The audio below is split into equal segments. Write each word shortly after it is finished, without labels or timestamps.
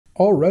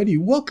Alrighty,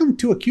 welcome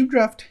to a cube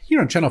draft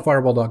here on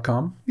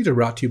ChannelFireball.com. These are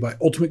brought to you by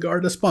Ultimate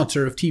Guard, a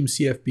sponsor of Team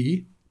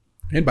CFB,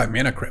 and by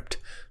Mana Crypt,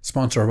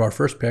 sponsor of our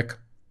first pick.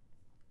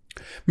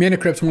 Mana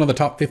Crypt's one of the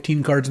top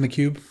 15 cards in the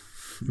cube,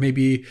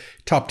 maybe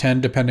top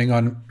 10 depending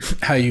on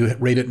how you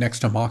rate it next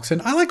to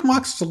Moxen. I like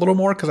Moxes a little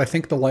more because I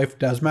think the life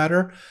does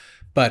matter,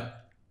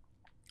 but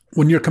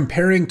when you're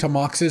comparing to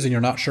Moxes and you're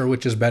not sure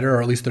which is better,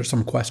 or at least there's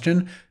some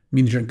question,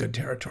 means you're in good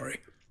territory.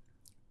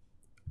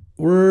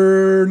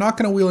 We're not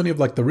going to wheel any of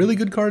like the really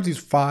good cards, these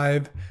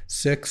 5,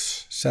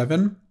 6,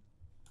 7.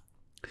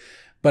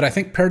 But I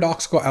think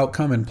Paradoxical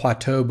Outcome and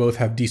Plateau both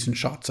have decent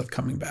shots of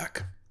coming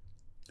back.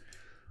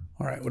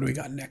 All right, what do we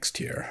got next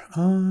here?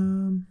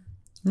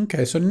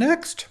 Okay, so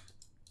next,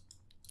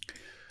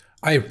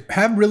 I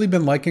have really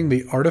been liking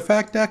the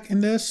Artifact deck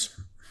in this.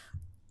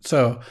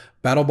 So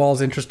Battle Ball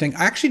is interesting.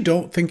 I actually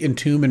don't think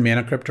Entomb and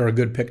Mana Crypt are a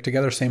good pick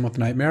together. Same with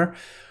Nightmare.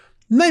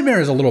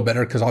 Nightmare is a little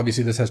better because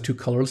obviously this has 2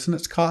 colorless in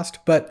its cost,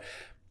 but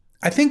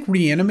I think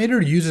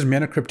Reanimator uses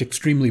Mana Crypt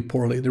extremely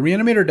poorly. The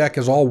Reanimator deck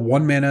is all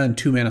 1 mana and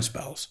 2 mana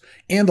spells,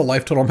 and the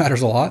life total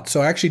matters a lot, so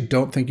I actually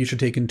don't think you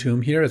should take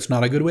Entomb here. It's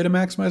not a good way to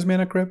maximize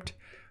Mana Crypt.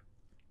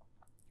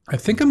 I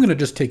think I'm going to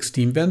just take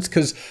Steam Vents,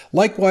 because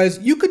likewise,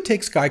 you could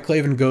take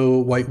Skyclave and go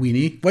White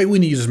Weenie. White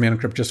Weenie uses Mana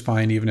Crypt just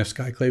fine, even if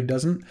Skyclave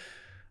doesn't.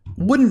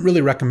 Wouldn't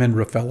really recommend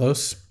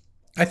Raphelos.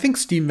 I think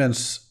Steam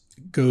Vents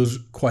goes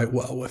quite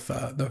well with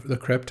the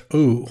Crypt.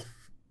 Ooh.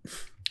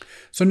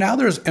 So now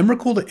there's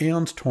Emrakul to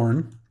Aeon's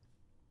Torn.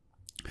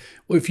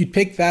 Well, if you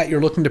pick that,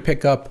 you're looking to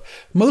pick up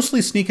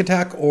mostly Sneak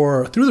Attack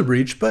or Through the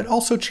Breach, but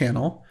also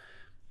Channel.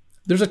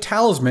 There's a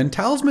Talisman.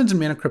 Talismans and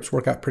Mana Crypts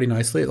work out pretty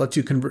nicely. It lets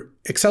you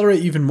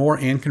accelerate even more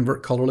and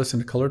convert colorless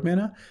into colored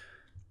mana.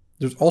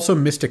 There's also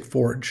Mystic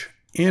Forge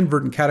and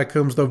Verdant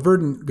Catacombs, though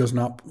Verdant goes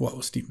not well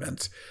with Steam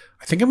Vents.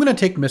 I think I'm going to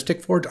take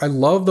Mystic Forge. I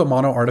love the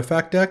mono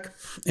artifact deck,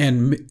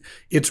 and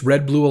it's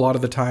red-blue a lot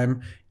of the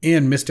time,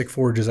 and Mystic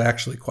Forge is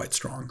actually quite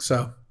strong.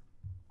 So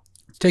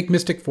let's take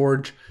Mystic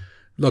Forge.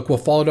 Look, we'll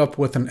follow it up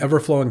with an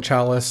Everflowing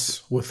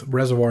Chalice with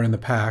Reservoir in the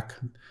pack.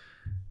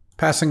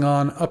 Passing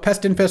on a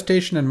Pest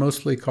Infestation and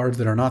mostly cards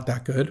that are not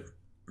that good.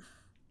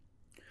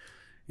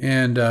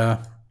 And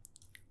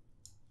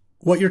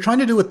what you're trying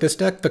to do with this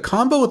deck, the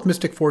combo with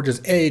Mystic Forge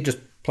is A, just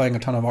playing a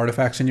ton of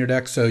artifacts in your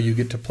deck, so you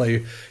get to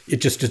play it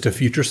just as a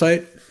future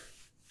sight.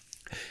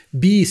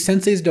 B,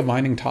 Sensei's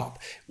Divining Top.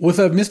 With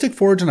a Mystic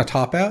Forge and a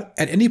top out,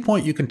 at any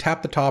point you can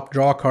tap the top,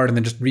 draw a card, and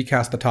then just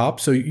recast the top.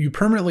 So you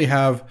permanently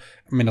have,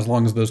 I mean, as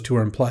long as those 2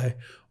 are in play,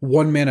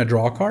 1 mana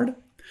draw card.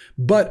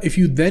 But if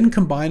you then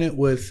combine it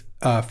with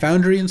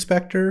Foundry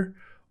Inspector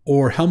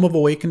or Helm of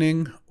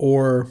Awakening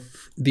or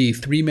the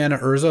 3 mana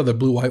Urza, the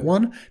blue-white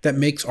one, that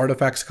makes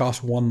artifacts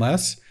cost 1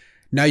 less,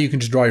 now you can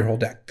just draw your whole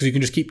deck, because you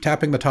can just keep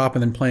tapping the top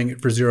and then playing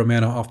it for 0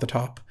 mana off the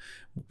top,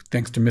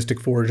 thanks to Mystic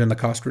Forge and the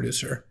cost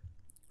reducer.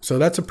 So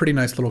that's a pretty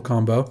nice little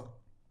combo.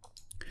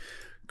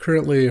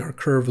 Currently, our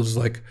curve is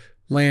like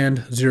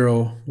land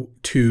 0,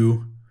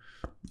 2,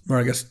 or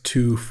I guess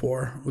 2,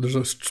 4. Well, there's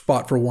a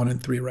spot for 1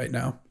 and 3 right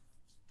now.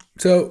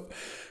 So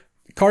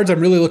cards I'm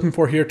really looking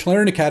for here.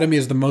 Tolarian Academy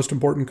is the most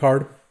important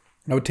card.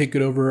 I would take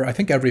it over, I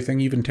think, everything,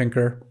 even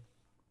Tinker.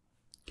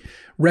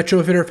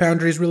 Retrofitter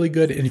Foundry is really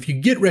good, and if you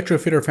get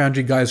Retrofitter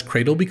Foundry, guys,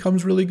 Cradle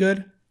becomes really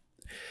good.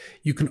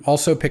 You can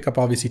also pick up,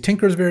 obviously,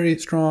 Tinker is very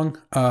strong,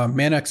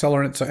 Mana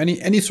Accelerant, so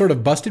any sort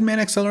of busted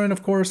Mana Accelerant,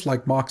 of course,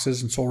 like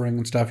Moxes and Soul Ring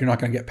and stuff, you're not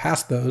going to get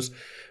past those,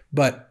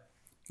 but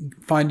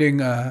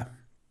finding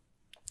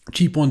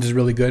cheap ones is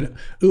really good.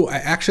 Ooh, I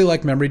actually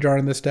like Memory Jar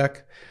in this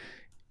deck.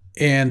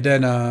 And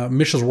then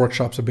Mishra's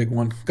Workshop's a big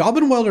one.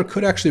 Goblin Welder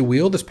could actually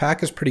wheel. This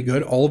pack is pretty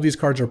good. All of these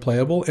cards are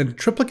playable. And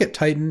Triplicate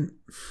Titan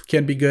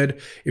can be good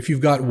if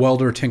you've got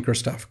Welder, Tinker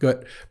stuff.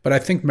 Good. But I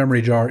think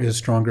Memory Jar is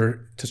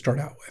stronger to start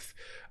out with.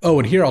 Oh,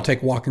 and here I'll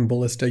take Walking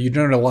Ballista. You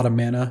generate a lot of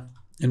mana,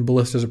 and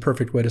Ballista is a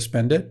perfect way to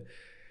spend it.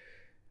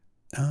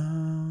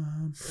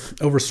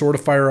 Over Sword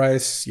of Fire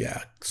Ice.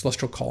 Yeah,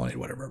 Celestial Colonnade,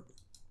 whatever.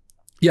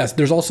 Yes,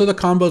 there's also the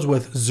combos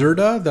with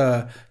Zerda,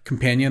 the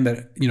companion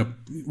that, you know,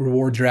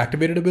 rewards your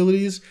activated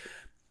abilities.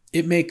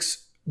 It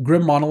makes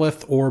Grim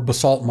Monolith or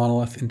Basalt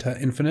Monolith into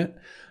infinite.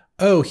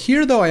 Oh,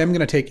 here though I am going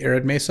to take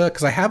Arid Mesa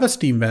because I have a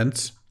Steam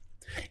Vents.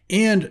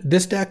 And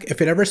this deck, if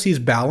it ever sees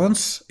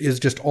balance, is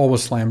just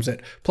always slams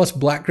it. Plus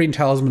Black-Green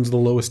Talisman's the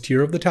lowest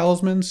tier of the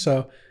talismans,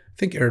 so I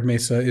think Arid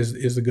Mesa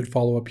is a good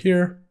follow-up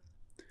here.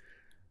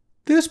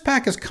 This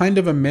pack is kind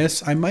of a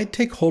miss. I might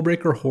take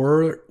Hullbreaker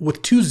Horror.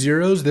 With 2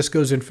 zeros, this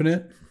goes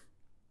infinite.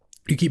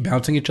 You keep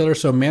bouncing each other,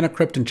 so Mana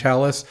Crypt and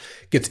Chalice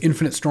gets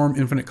Infinite Storm,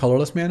 Infinite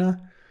Colorless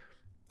Mana.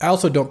 I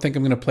also don't think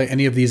I'm going to play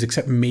any of these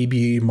except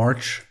maybe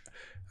March.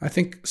 I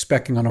think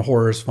specking on a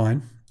Horror is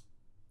fine.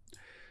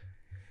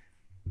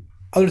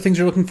 Other things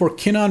you're looking for,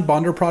 Kinnon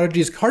Bonder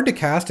Prodigy is hard to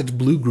cast. It's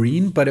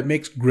blue-green, but it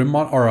makes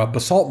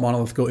Basalt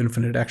Monolith go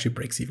infinite. It actually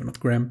breaks even with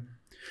Grim.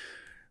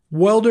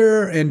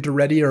 Welder and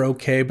Duretti are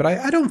okay, but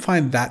I don't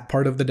find that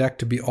part of the deck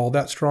to be all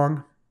that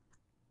strong.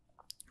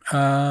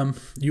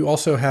 You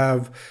also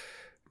have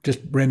just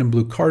random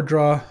blue card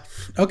draw.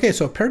 Okay,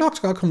 so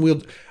Paradoxical Outcome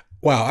wheeled.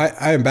 Wow,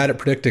 I am bad at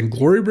predicting.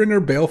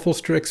 Glorybringer, Baleful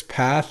Strix,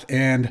 Path,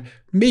 and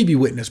maybe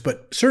Witness,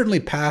 but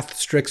certainly Path,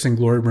 Strix, and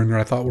Glorybringer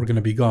I thought were going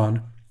to be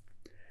gone.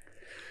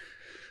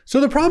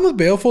 So the problem with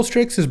Baleful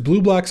Strix is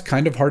blue-black's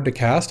kind of hard to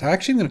cast. I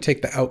actually am going to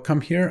take the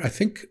outcome here. I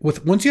think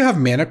once you have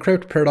Mana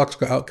Crypt,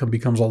 Paradoxical Outcome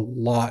becomes a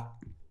lot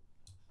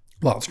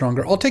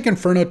stronger. I'll take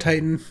Inferno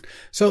Titan.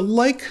 So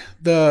like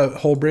the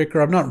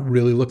Hullbreaker, I'm not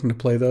really looking to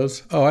play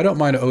those. Oh, I don't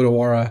mind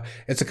Odawara.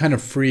 It's a kind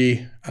of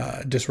free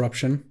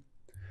disruption.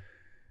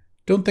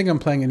 Don't think I'm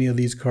playing any of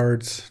these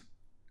cards.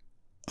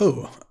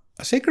 Oh,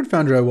 a Sacred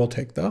Foundry I will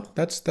take though.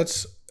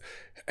 That's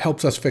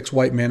helps us fix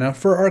white mana.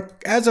 For our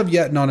as of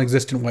yet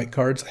non-existent white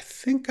cards, I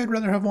think I'd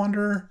rather have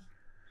Wanderer.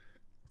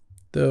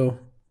 Though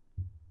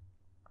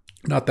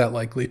not that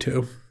likely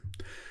to.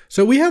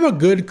 So we have a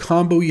good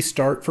combo-y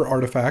start for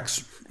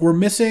artifacts. We're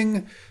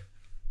missing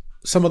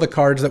some of the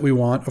cards that we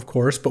want, of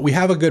course, but we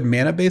have a good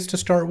mana base to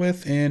start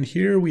with. And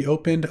here we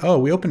opened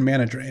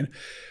Mana Drain.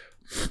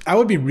 I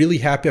would be really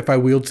happy if I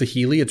wheeled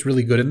Saheeli. It's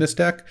really good in this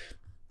deck,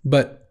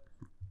 but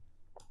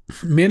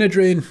Mana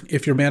Drain,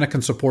 if your mana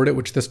can support it,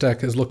 which this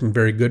deck is looking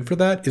very good for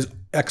that, is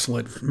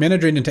excellent. Mana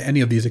Drain into any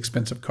of these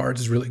expensive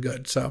cards is really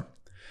good. So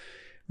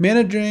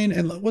Mana Drain,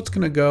 and what's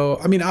going to go?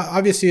 I mean,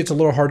 obviously it's a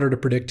little harder to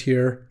predict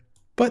here,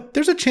 but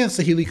there's a chance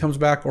Saheeli comes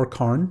back or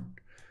Karn.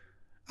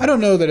 I don't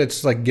know that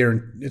it's like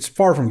guaranteed. It's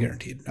far from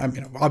guaranteed. I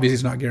mean, obviously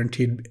it's not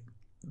guaranteed,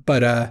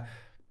 but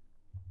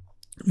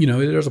you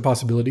know, there's a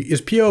possibility. Is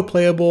PO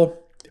playable?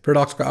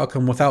 Paradoxical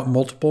Outcome without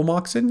multiple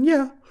Moxen?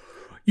 Yeah.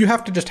 You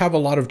have to just have a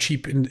lot of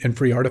cheap and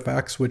free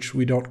artifacts, which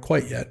we don't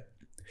quite yet.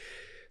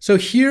 So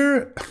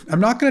here, I'm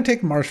not going to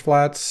take Marsh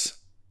Flats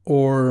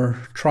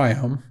or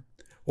Triumph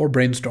or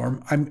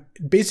Brainstorm. I'm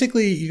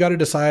basically, you got to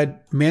decide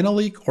Mana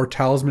Leak or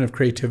Talisman of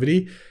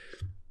Creativity.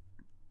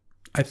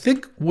 I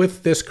think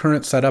with this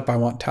current setup, I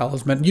want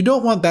Talisman. You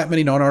don't want that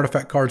many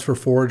non-artifact cards for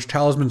Forge.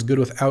 Talisman's good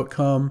with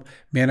Outcome,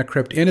 Mana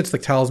Crypt, and it's the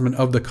Talisman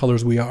of the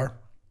colors we are.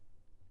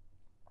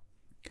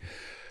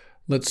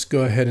 Let's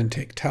go ahead and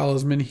take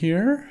Talisman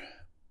here.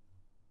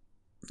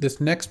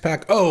 This next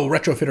pack, oh,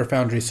 Retrofitter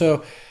Foundry.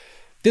 So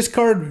this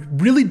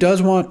card really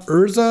does want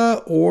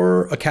Urza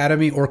or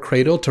Academy or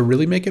Cradle to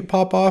really make it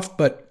pop off,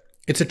 but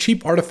it's a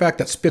cheap artifact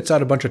that spits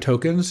out a bunch of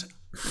tokens.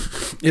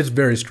 It's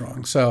very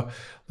strong. So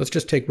let's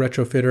just take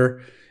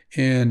Retrofitter,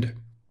 and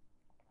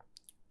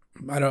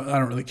I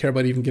don't really care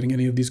about even getting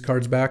any of these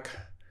cards back.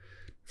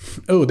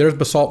 Oh, there's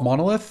Basalt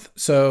Monolith.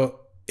 So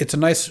it's a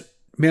nice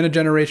mana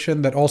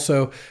generation that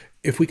also,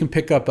 if we can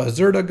pick up a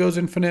Zerda, goes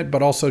infinite,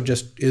 but also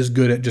just is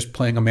good at just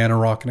playing a mana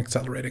rock and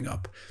accelerating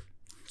up.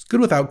 It's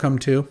good with Outcome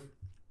too.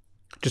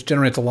 Just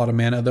generates a lot of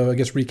mana, though I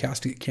guess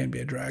recasting it can be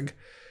a drag.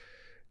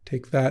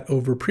 Take that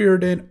over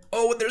Preordain.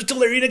 Oh, and there's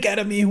Tolarian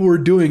Academy who are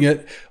doing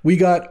it. We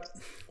got,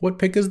 what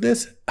pick is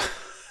this?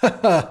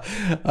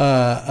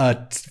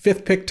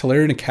 5th pick,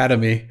 Tolarian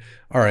Academy.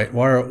 All right,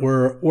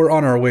 we're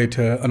on our way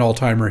to an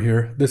all-timer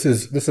here. This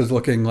is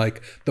looking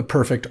like the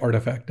perfect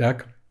artifact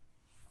deck.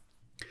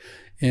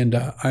 And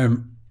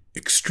I'm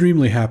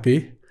extremely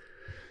happy.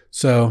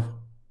 So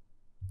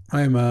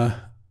I'm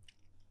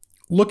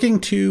looking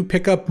to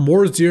pick up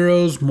more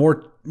zeros,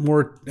 more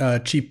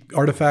cheap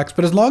artifacts.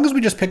 But as long as we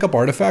just pick up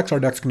artifacts,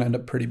 our deck's gonna end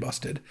up pretty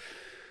busted.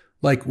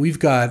 Like we've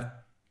got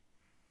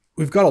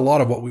a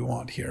lot of what we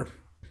want here.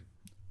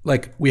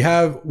 Like we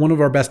have one of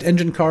our best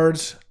engine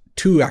cards.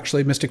 2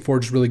 actually, Mystic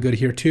Forge is really good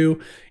here too.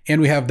 And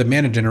we have the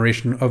mana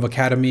generation of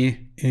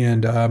Academy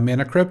and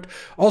Mana Crypt.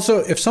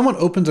 Also, if someone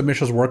opens a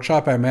Mishra's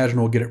Workshop, I imagine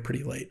we'll get it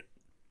pretty late.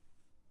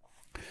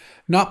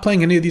 Not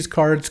playing any of these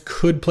cards,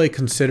 could play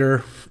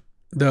Consider,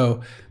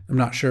 though I'm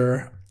not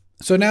sure.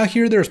 So now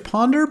here there's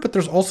Ponder, but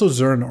there's also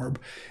Zernorb.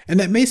 And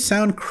that may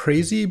sound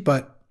crazy,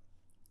 but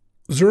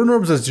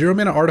Zernorb is a 0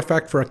 mana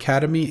artifact for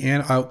Academy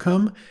and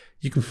Outcome.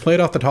 You can play it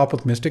off the top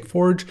with Mystic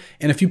Forge.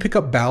 And if you pick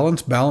up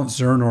Balance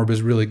Zernorb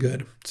is really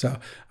good. So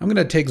I'm going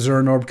to take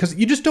Zernorb because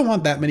you just don't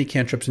want that many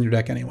cantrips in your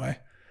deck anyway.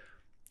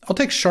 I'll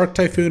take Shark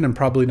Typhoon and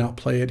probably not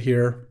play it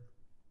here.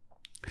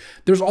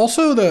 There's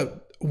also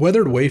the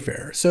Weathered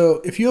Wayfarer.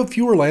 So if you have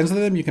fewer lands than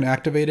them, you can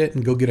activate it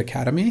and go get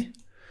Academy.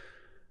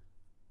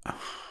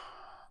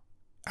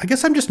 I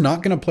guess I'm just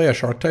not going to play a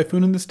Shark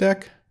Typhoon in this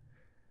deck.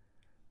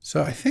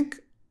 So I think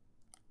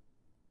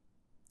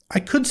I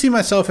could see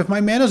myself, if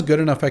my mana's good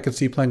enough, I could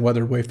see playing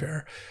Weathered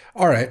Wayfarer.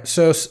 All right,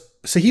 so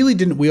Saheeli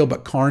didn't wheel,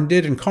 but Karn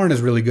did, and Karn is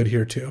really good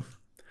here too.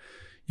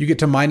 You get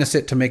to minus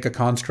it to make a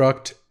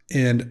construct,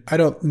 and I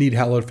don't need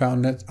Hallowed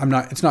Fountain.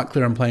 It's not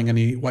clear I'm playing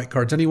any white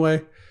cards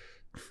anyway.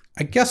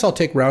 I guess I'll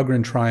take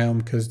Raugrin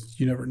Triumph because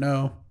you never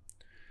know.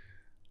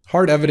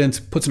 Hard Evidence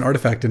puts an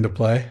artifact into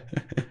play,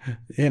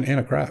 and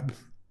a crab.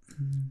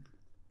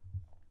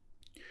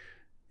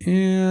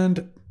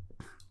 And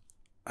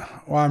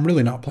well, I'm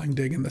really not playing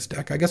Dig in this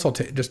deck. I guess I'll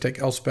just take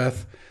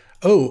Elspeth.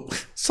 Oh,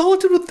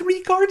 Solitude with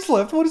 3 cards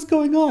left. What is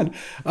going on?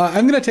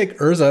 I'm going to take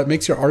Urza. It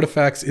makes your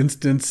artifacts,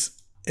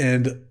 instants,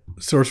 and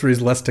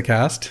sorceries less to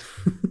cast.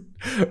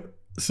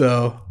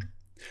 So,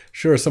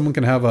 sure, someone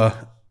can have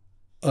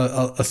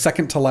a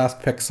second to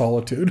last pick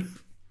Solitude.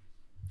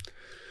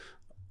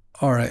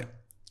 All right.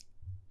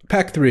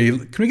 Pack 3.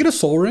 Can we get a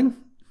Soul Ring?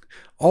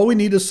 All we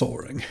need is Soul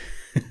Ring.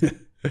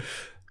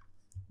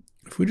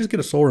 If we just get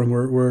a Soul Ring,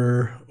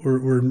 we're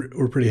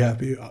pretty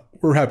happy.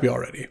 We're happy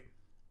already.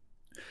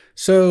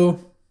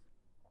 So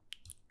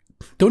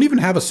don't even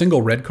have a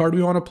single red card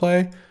we want to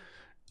play.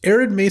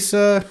 Arid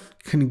Mesa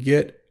can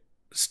get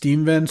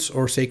Steam Vents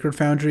or Sacred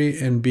Foundry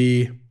and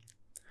be,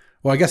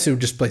 well, I guess it would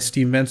just play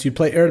Steam Vents. You'd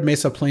play Arid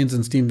Mesa, Plains,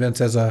 and Steam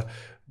Vents as a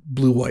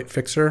blue-white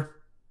fixer.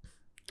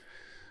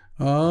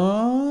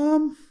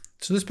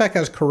 So this pack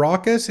has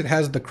Caracas, it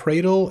has the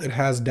Cradle, it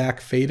has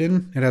Dak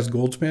Faden, it has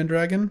Goldspan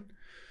Dragon.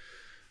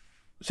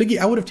 Siggy,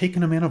 I would have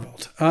taken a Mana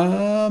Vault.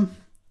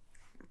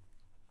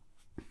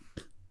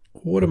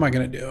 What am I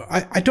going to do?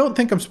 I don't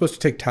think I'm supposed to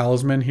take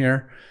Talisman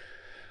here.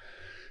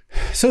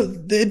 So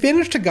the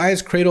advantage to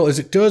Gaia's Cradle is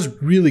it does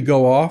really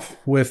go off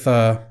with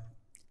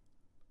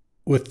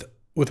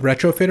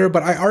Retrofitter,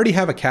 but I already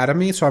have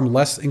Academy, so I'm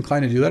less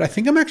inclined to do that. I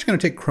think I'm actually going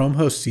to take Chrome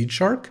Host Seed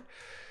Shark.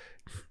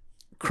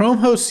 Chrome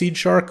Host Seed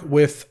Shark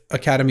with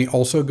Academy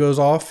also goes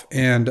off,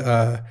 and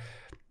I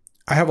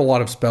have a lot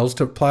of spells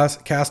to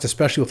cast,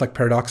 especially with like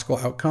Paradoxical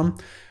Outcome.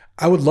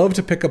 I would love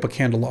to pick up a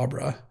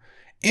Candelabra.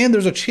 And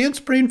there's a chance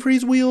Brain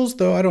Freeze Wheels,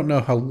 though I don't know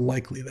how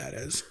likely that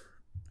is.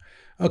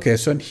 Okay,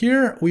 so in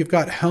here we've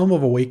got Helm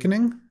of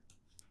Awakening.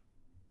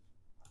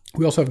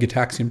 We also have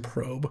Gitaxian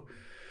Probe.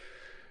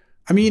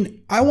 I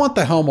mean, I want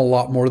the Helm a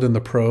lot more than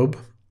the Probe.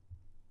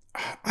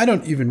 I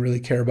don't even really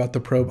care about the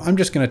Probe. I'm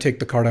just going to take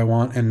the card I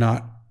want and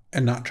not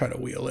try to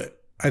wheel it.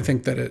 I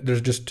think that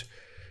there's just...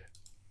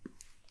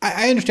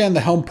 I understand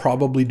the Helm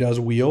probably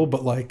does wheel,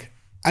 but like,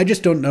 I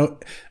just don't know.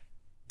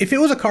 If it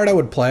was a card I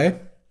would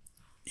play,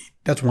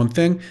 that's one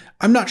thing.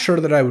 I'm not sure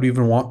that I would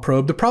even want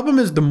Probe. The problem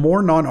is the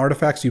more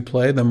non-artifacts you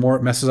play, the more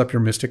it messes up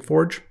your Mystic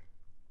Forge.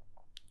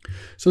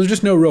 So there's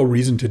just no real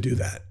reason to do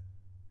that.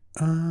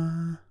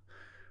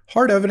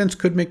 Hard Evidence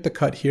could make the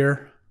cut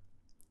here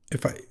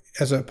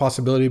as a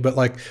possibility, but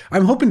like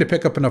I'm hoping to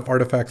pick up enough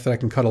artifacts that I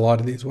can cut a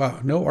lot of these. Wow,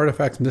 no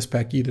artifacts in this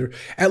pack either.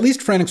 At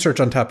least Frantic Search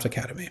on Top's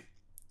Academy.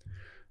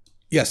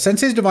 Yeah,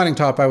 Sensei's Divining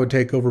Top I would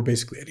take over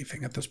basically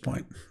anything at this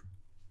point.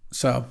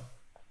 So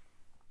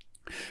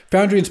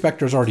Foundry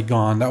Inspector is already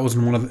gone. That was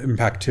in one of the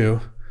Impact 2.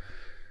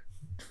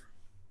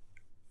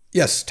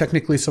 Yes,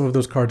 technically some of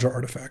those cards are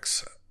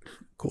artifacts.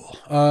 Cool.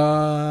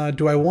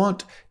 Do I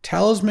want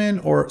Talisman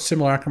or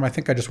Simulacrum? I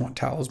think I just want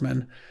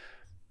Talisman.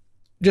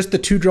 Just the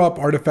 2-drop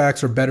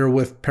artifacts are better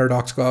with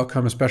Paradoxical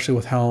Outcome, especially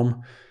with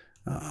Helm.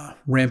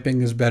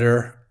 Ramping is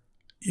better.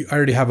 I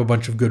already have a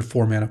bunch of good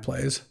 4-mana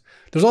plays.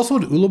 There's also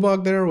an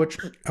Ulabog there, which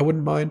I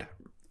wouldn't mind.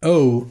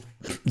 Oh,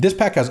 this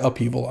pack has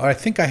Upheaval. I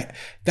think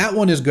that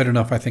one is good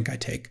enough. I think I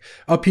take.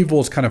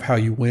 Upheaval is kind of how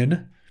you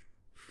win.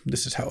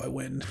 This is how I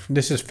win.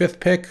 This is 5th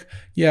pick.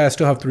 Yeah, I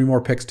still have 3 more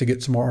picks to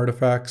get some more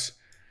artifacts.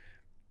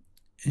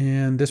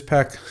 And this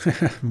pack,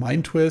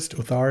 Mind Twist,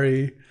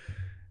 Othari,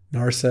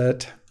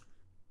 Narset.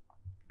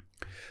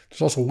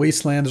 There's also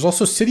Wasteland. There's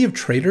also City of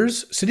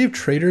Traders. City of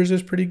Traders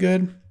is pretty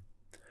good.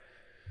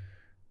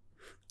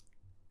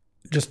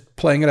 Just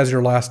playing it as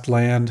your last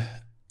land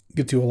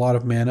gets you a lot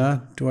of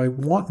mana. Do I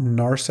want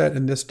Narset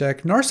in this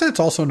deck? Narset's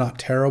also not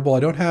terrible. I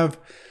don't have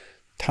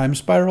Time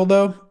Spiral,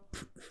 though.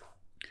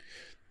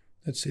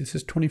 Let's see, this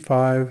is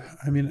 25.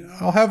 I mean,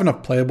 I'll have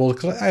enough playables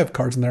because I have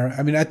cards in there.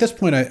 I mean, at this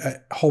point,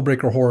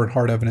 Hullbreaker Horror and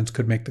Hard Evidence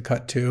could make the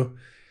cut, too.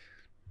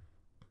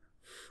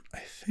 I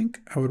think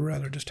I would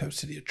rather just have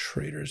City of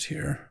Traders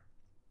here.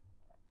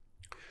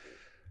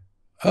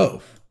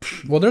 Oh,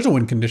 well, there's a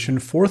win condition.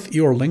 4th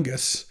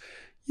Eorlingus.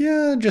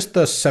 Yeah, just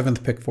the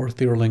 7th pick 4th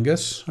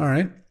Eorlingus. All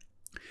right.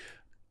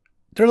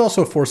 There's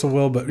also a Force of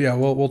Will, but yeah,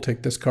 we'll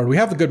take this card. We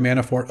have the good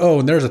mana for it. Oh,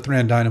 and there's a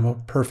Thran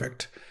Dynamo.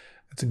 Perfect.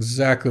 That's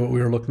exactly what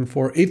we were looking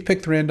for. 8th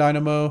pick Thran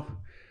Dynamo.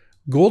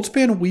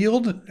 Goldspan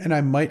Wield, and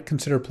I might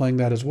consider playing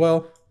that as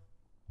well.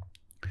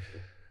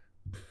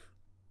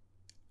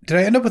 Did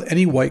I end up with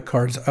any white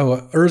cards?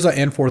 Oh, Urza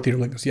and 4th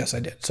Eorlingus. Yes,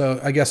 I did. So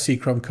I guess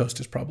Seachrome Coast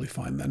is probably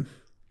fine then.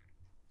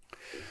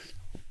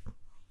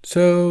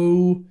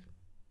 So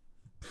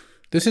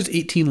this is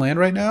 18 land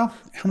right now.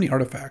 How many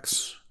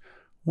artifacts?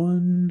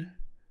 1,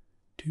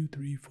 2,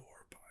 3, 4,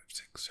 5,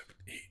 6, 7,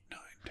 8, 9,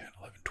 10,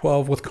 11,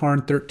 12 with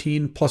Karn,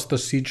 13 plus the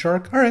Seed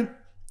Shark. All right.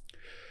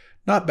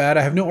 Not bad.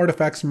 I have no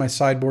artifacts in my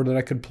sideboard that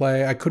I could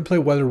play. I could play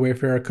Weather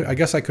Wayfarer. I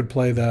guess I could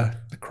play the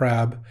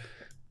Crab.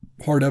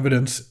 Hard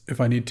Evidence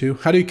if I need to.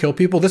 How do you kill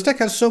people? This deck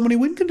has so many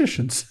win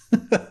conditions.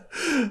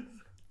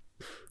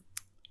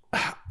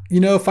 You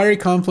know, Fiery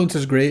Confluence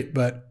is great,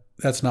 but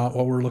that's not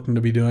what we're looking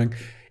to be doing.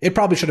 It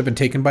probably should have been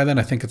taken by then.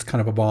 I think it's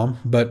kind of a bomb,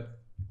 but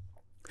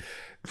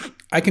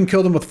I can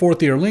kill them with 4th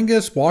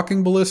Eorlingus,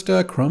 Walking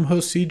Ballista, Chrome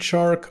Host Seed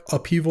Shark,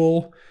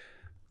 Upheaval,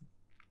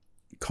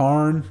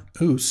 Karn.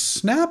 Ooh,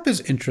 Snap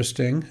is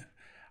interesting.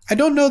 I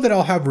don't know that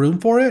I'll have room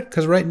for it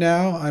because right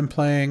now I'm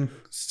playing,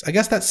 I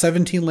guess that's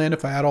 17 land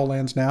if I add all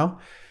lands now.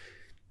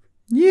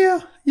 Yeah,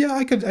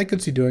 I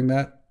could see doing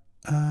that.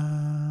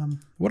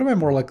 What am I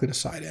more likely to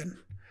side in?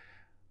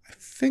 I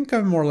think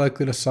I'm more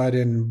likely to side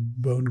in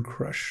Bone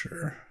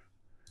Crusher.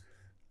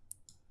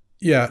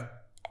 Yeah,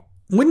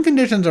 Win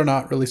conditions are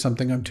not really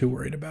something I'm too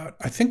worried about.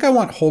 I think I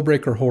want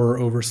Hullbreaker Horror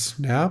over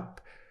Snap.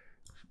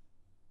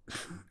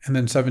 And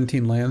then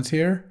 17 lands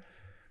here.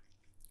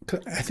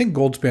 I think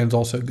Goldspan's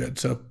also good.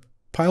 So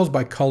piles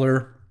by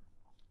color.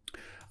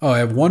 Oh, I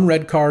have one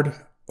red card,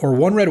 or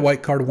one red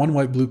white card, one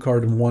white blue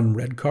card, and one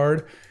red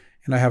card.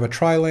 And I have a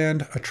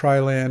tri-land,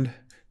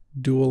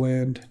 dual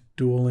land,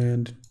 dual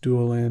land,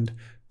 dual land,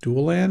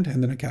 dual land,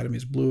 and then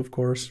Academy's blue, of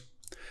course.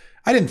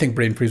 I didn't think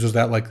Brain Freeze was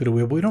that likely to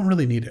win, but we don't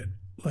really need it.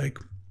 Like,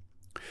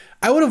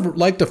 I would have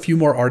liked a few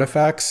more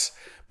artifacts,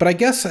 but I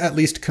guess at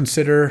least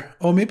consider,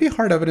 oh, maybe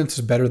Hard Evidence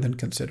is better than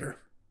consider.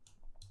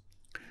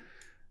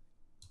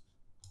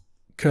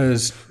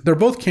 Because they're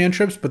both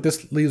cantrips, but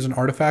this leaves an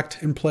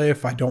artifact in play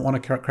if I don't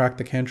want to crack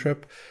the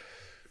cantrip.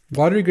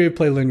 Watery Grave,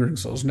 play Lingering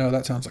Souls. No,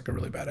 that sounds like a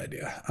really bad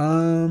idea.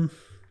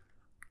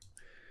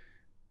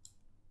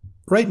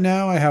 Right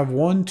now I have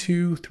 1,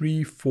 2,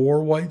 3,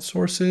 4 white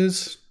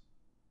sources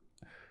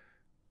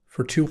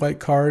for 2 white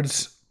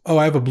cards. Oh,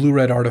 I have a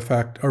blue-red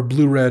artifact, or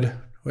blue-red.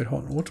 Wait,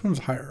 hold on. Which one's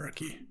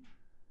Hierarchy?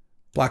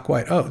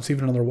 Black-white. Oh, it's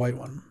even another white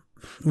one.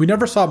 We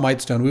never saw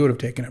Mightstone. We would have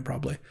taken it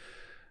probably.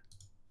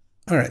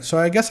 All right, so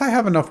I guess I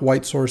have enough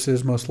white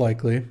sources, most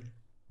likely.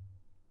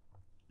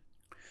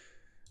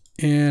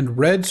 And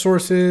red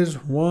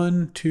sources,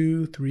 1,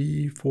 2,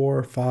 3,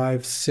 4,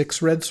 5,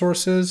 6 red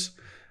sources.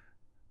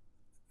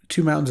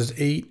 2 mountains is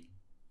 8.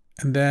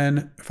 And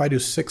then if I do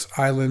 6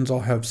 islands, I'll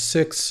have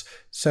 6,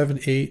 7,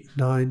 8,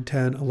 9,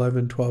 10,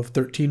 11, 12,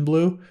 13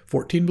 blue,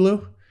 14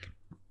 blue.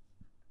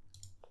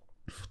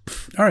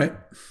 All right.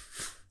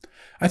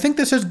 I think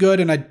this is good,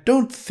 and I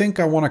don't think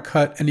I want to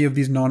cut any of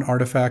these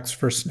non-artifacts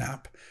for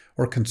Snap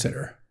or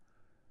consider.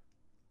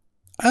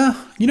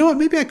 You know what?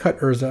 Maybe I cut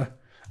Urza.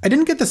 I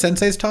didn't get the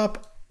Sensei's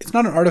Top. It's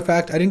not an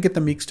artifact. I didn't get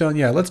the Meekstone.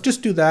 Yeah, let's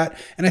just do that.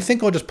 And I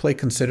think I'll just play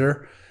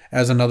Consider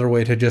as another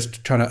way to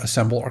just try to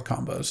assemble our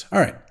combos. All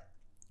right.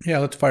 Yeah,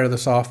 let's fire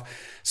this off.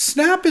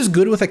 Snap is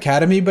good with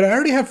Academy, but I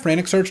already have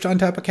Frantic Search to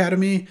untap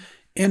Academy,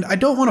 and I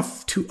don't want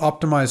to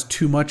optimize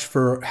too much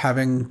for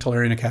having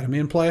Tolarian Academy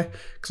in play,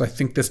 because I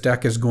think this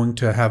deck is going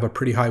to have a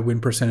pretty high win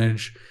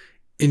percentage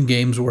in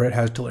games where it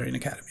has Tolarian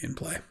Academy in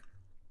play.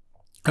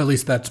 At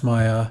least that's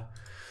my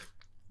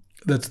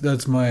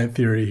that's my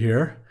theory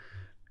here.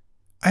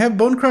 I have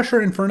Bone Crusher,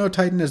 Inferno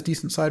Titan as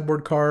decent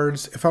sideboard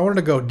cards. If I wanted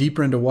to go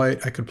deeper into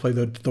white, I could play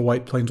the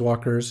white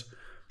Planeswalkers.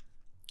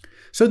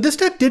 So this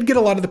deck did get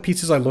a lot of the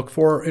pieces I look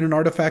for in an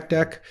artifact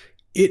deck.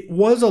 It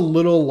was a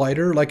little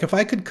lighter. Like if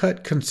I could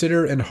cut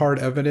Consider and Hard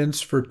Evidence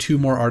for 2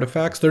 more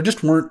artifacts, there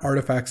just weren't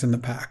artifacts in the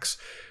packs.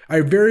 I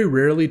very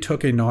rarely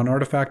took a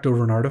non-artifact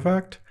over an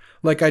artifact.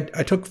 Like I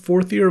took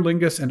Fourth Ear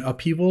Lingus and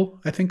Upheaval,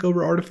 I think,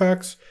 over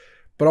artifacts,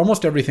 but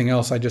almost everything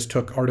else I just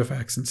took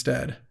artifacts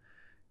instead.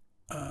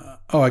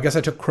 Oh, I guess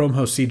I took Chrome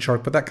Host Seed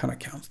Shark, but that kind of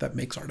counts. That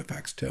makes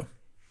artifacts too.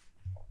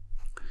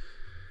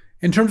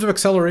 In terms of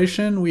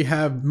acceleration, we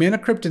have Mana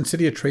Crypt and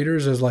City of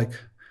Traders as like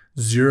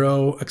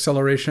 0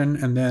 acceleration,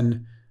 and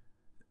then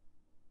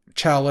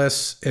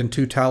Chalice and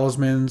 2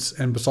 Talismans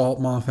and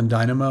Basalt Moth and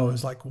Dynamo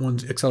is like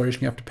 1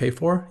 acceleration you have to pay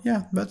for.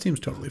 Yeah, that seems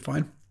totally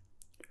fine.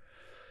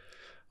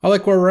 I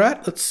like where we're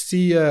at. Let's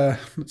see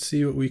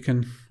what we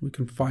can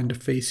find to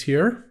face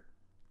here.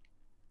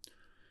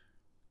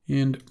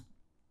 And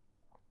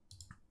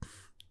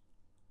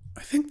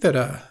I think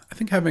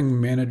having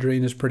Mana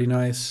Drain is pretty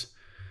nice.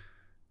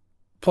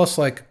 Plus,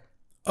 like,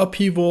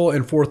 Upheaval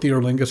and Fourth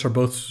Ear Lingus are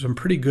both some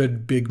pretty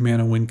good big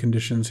mana win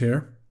conditions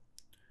here.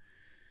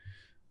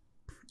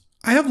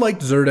 I have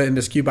liked Zerda in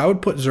this cube. I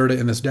would put Zerda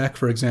in this deck,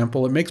 for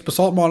example. It makes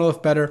Basalt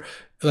Monolith better.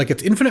 Like,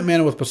 it's infinite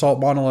mana with Basalt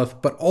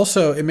Monolith, but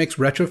also it makes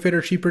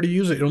Retrofitter cheaper to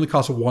use. It only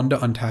costs 1 to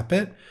untap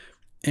it.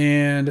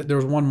 And there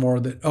was one more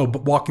that, oh,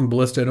 but Walking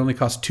Ballista, it only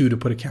costs 2 to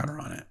put a counter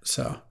on it.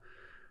 So,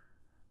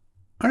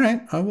 all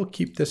right, I will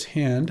keep this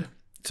hand.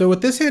 So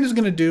what this hand is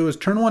going to do is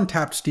turn 1,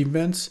 tap Steam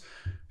Vents.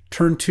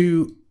 Turn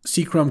 2,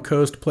 Seachrome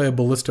Coast, play a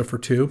Ballista for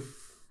 2.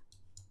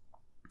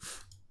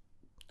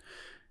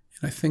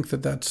 And I think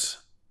that that's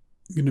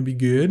going to be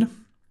good.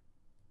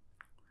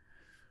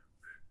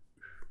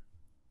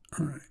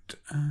 All right,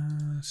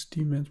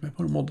 Steam Vents, my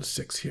opponent rolled a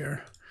 6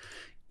 here.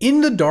 In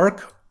the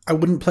dark, I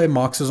wouldn't play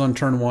Moxes on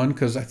turn 1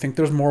 because I think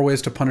there's more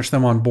ways to punish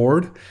them on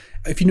board.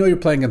 If you know you're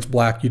playing against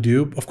black, you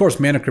do. Of course,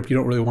 Mana Crypt, you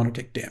don't really want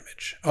to take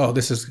damage. Oh,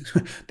 this is,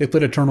 they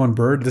played a turn 1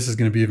 bird. This is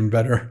going to be even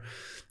better.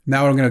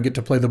 Now I'm going to get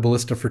to play the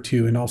Ballista for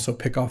 2 and also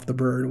pick off the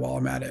bird while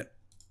I'm at it.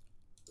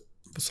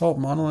 Basalt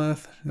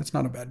Monolith, that's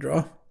not a bad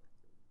draw.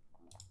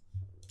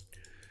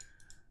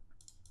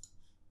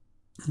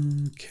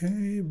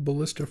 Okay,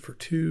 Ballista for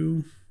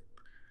 2.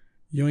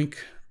 Yoink.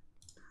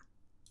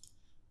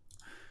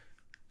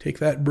 Take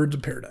that, Birds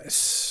of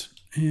Paradise.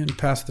 And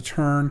pass the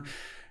turn.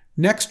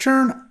 Next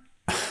turn,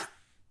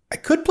 I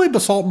could play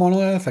Basalt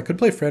Monolith. I could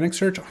play Frantic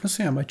Search.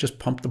 Honestly, I might just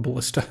pump the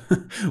Ballista.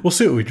 We'll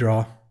see what we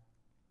draw.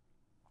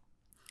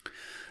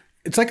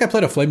 It's like I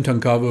played a Flame Tongue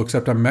combo,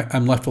 except I'm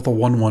left with a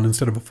 1/1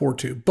 instead of a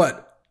 4/2.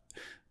 But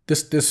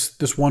this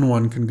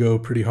 1/1 can go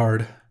pretty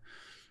hard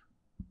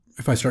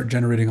if I start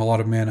generating a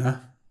lot of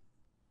mana.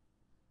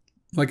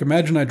 Like,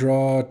 imagine I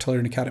draw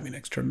Tellurian Academy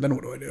next turn. Then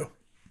what do I do?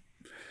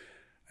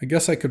 I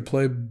guess I could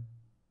play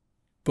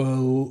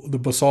the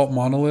Basalt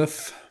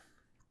Monolith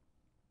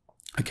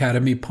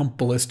Academy, pump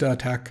Ballista,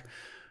 attack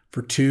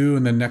for 2,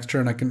 and then next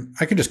turn I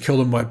can just kill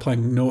them by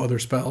playing no other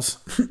spells.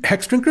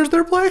 Hex Drinker's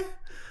their play?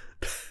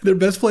 Their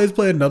best play is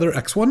play another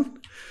X1?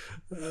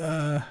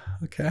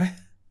 Okay.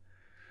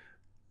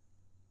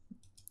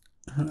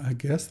 I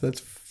guess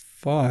that's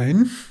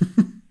fine.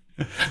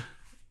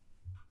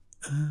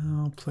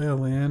 I'll play a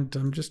land.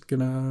 I'm just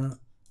gonna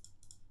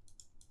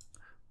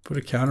put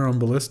a counter on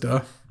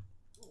Ballista.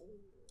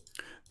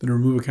 Then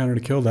remove a counter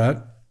to kill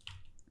that.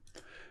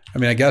 I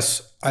mean, I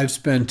guess I've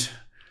spent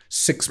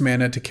 6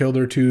 mana to kill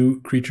their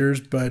 2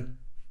 creatures, but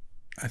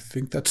I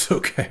think that's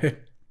okay.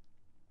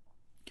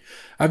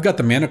 I've got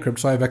the Mana Crypt,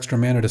 so I have extra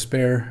mana to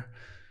spare.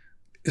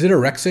 Is it a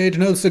Rex Age?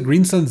 No, it's a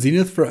Green Sun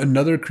Zenith for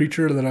another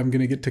creature that I'm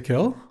going to get to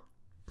kill.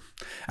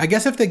 I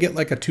guess if they get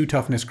like a 2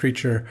 toughness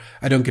creature,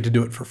 I don't get to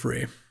do it for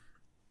free.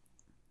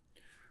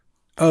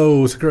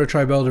 Oh, Sakura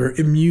Tribe Elder,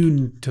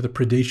 immune to the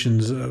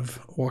predations of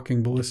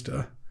Walking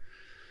Ballista.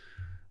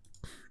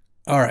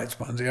 All right,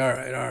 Sponzy, all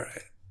right.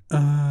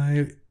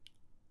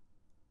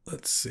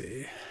 Let's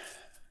see.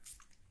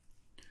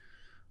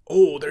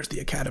 Oh, there's the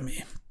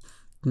Academy.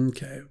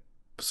 Okay,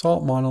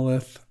 Basalt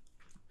Monolith.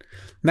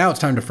 Now it's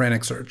time to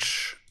Frantic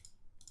Search.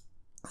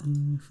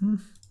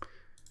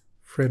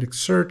 Frantic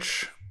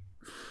Search.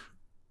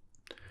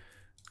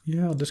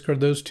 Yeah, I'll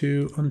discard those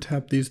 2,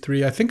 untap these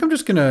 3. I think I'm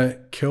just going to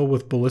kill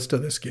with Ballista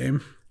this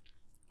game.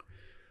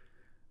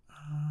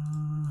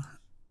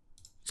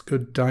 Let's go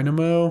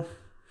Dynamo.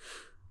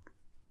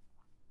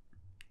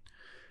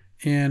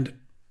 And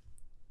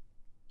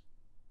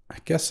I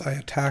guess I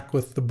attack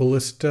with the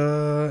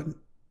Ballista.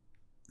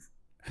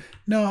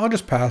 No, I'll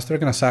just pass. They're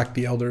going to sack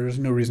the Elders.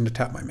 No reason to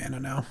tap my mana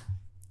now.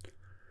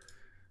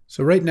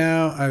 So right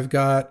now I've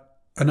got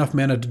enough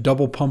mana to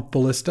double pump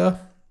Ballista.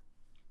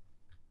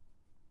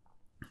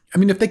 I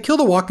mean, if they kill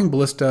the Walking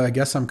Ballista, I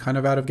guess I'm kind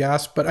of out of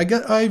gas, but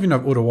I even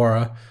have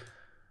Odawara.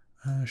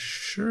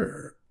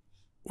 Sure.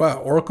 Wow,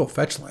 Oracle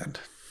fetch land.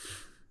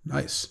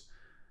 Nice.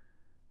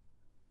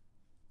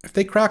 If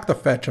they crack the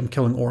fetch, I'm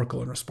killing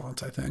Oracle in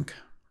response, I think.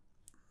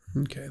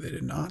 Okay, they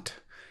did not.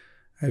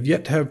 I have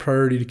yet to have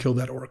priority to kill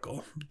that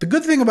Oracle. The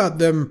good thing about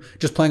them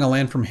just playing a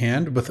land from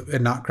hand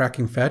and not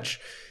cracking fetch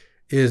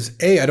is,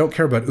 A, I don't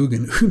care about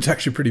Ugin. Ugin's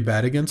actually pretty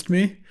bad against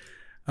me.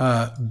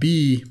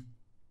 B,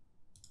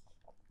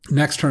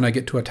 next turn I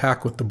get to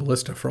attack with the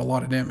Ballista for a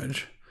lot of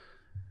damage.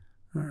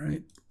 All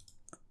right.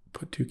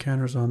 Put 2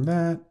 counters on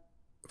that.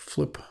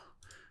 Flip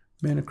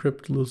Mana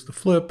Crypt, lose the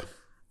flip.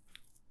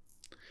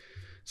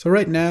 So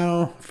right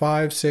now,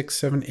 5, 6,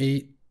 7,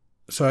 8.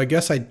 So I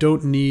guess I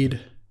don't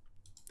need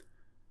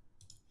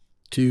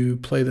to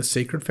play the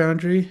Sacred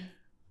Foundry.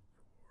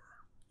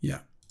 Yeah.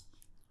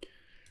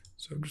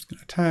 So I'm just going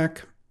to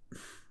attack.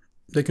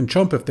 They can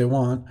chump if they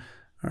want.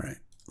 All right.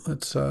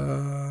 Let's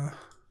put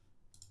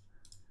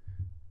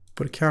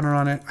a counter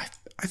on it.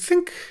 I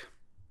think...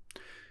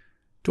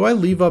 Do I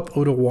leave up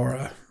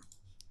Odawara?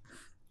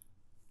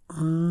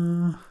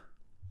 I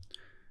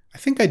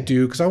think I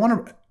do, because I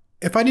want to...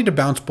 If I need to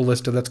bounce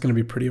Ballista, that's going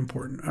to be pretty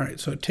important. All right,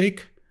 so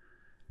take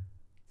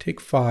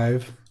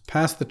 5,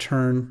 pass the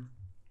turn.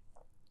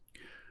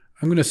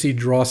 I'm going to see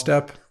draw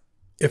step.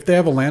 If they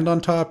have a land on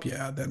top,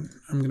 yeah, then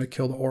I'm going to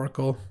kill the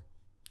Oracle.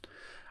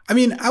 I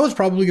mean, I was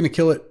probably going to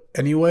kill it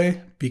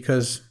anyway,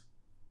 because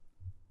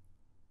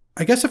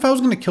I guess if I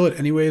was going to kill it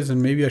anyways,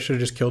 then maybe I should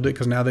have just killed it,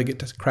 because now they get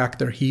to crack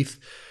their Heath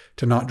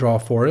to not draw a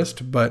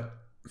forest, but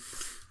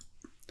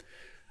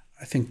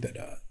I think that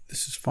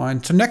this is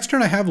fine. So next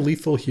turn I have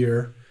lethal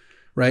here,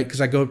 right?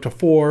 Because I go up to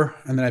 4,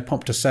 and then I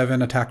pump to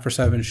 7, attack for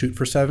 7, shoot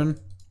for 7.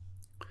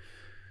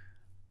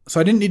 So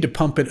I didn't need to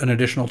pump it an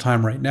additional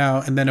time right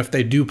now. And then if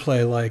they do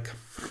play like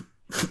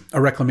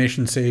a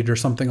Reclamation Sage or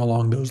something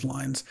along those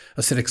lines,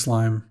 Acidic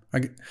Slime,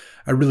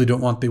 I really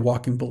don't want the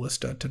Walking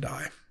Ballista to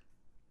die.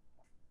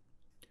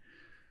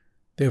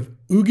 They have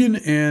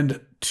Ugin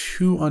and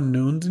 2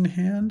 unknowns in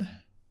hand.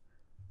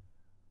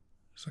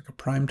 It's like a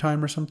prime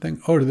time or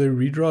something. Oh, do they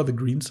redraw the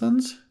Green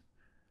Suns?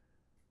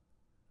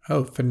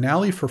 Oh,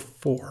 Finale for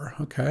 4.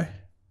 Okay.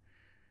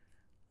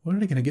 What are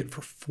they going to get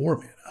for 4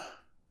 mana?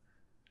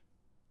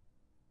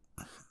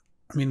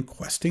 I mean,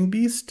 Questing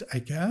Beast, I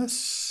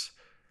guess.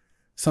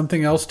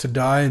 Something else to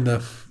die in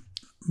the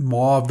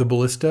maw of the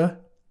Ballista.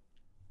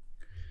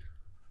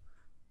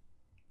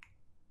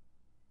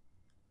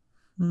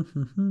 Now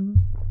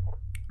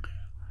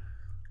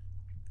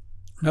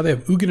they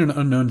have Ugin and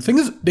Unknown. The thing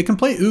is, they can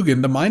play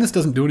Ugin. The minus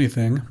doesn't do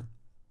anything.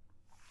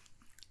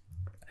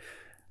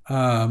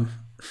 And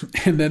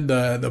then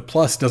the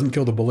plus doesn't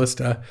kill the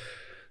Ballista.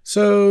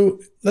 So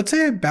let's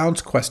say I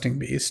bounce Questing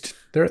Beast.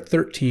 They're at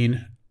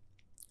 13.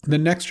 The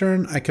next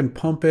turn, I can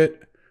pump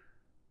it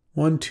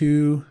 1,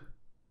 2,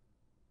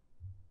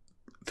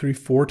 3,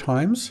 4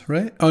 times,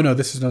 right? Oh no,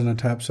 this is doesn't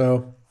untap,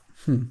 so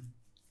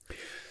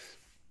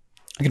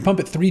I can pump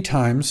it 3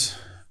 times.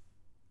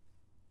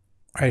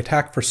 I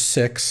attack for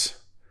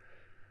 6.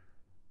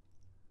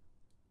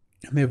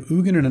 And they have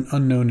Ugin and an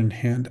unknown in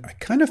hand. I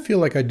kind of feel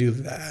like I do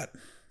that.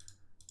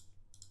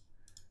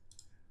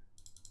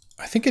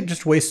 I think it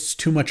just wastes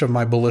too much of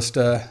my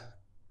ballista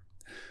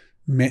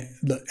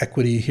the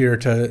equity here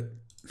to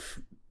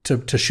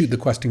shoot the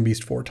questing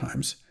beast 4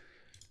 times.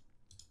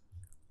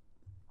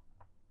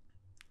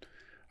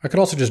 I could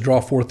also just draw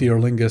 4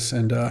 Theorlingus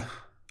and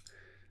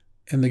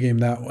end the game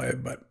that way,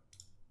 but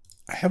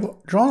I have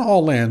drawn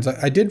all lands.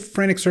 I did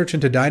Frantic Search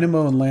into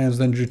Dynamo and lands,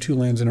 then drew 2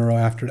 lands in a row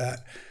after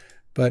that.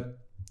 But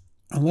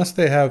unless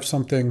they have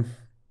something,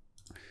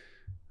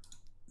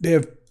 they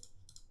have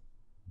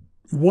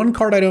 1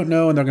 card I don't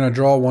know, and they're going to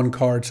draw 1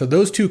 card. So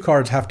those 2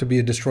 cards have to be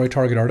a destroy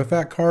target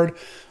artifact card,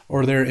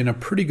 or they're in a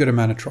pretty good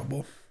amount of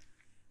trouble.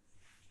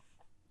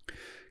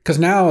 Because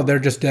now they're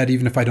just dead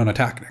even if I don't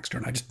attack next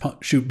turn. I just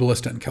shoot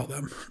Ballista and kill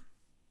them.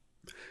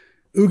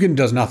 Ugin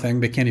does nothing.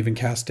 They can't even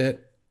cast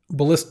it.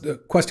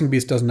 Questing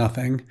Beast does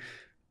nothing.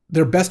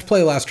 Their best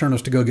play last turn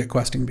was to go get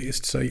Questing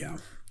Beast. So yeah.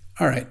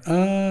 All right.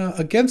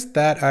 Against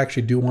that, I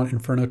actually do want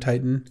Inferno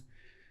Titan.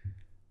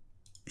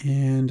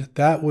 And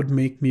that would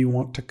make me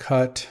want to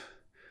cut...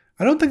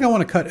 I don't think I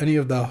want to cut any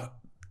of the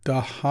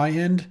high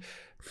end.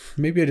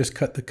 Maybe I just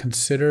cut the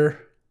Consider.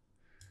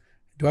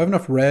 Do I have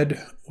enough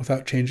red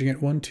without changing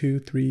it? 1, 2,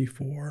 3,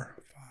 4,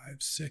 5,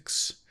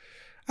 6.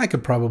 I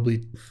could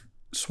probably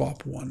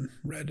swap 1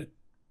 red.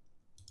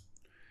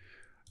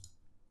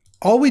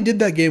 All we did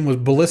that game was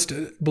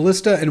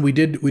Ballista, and we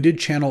did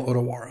channel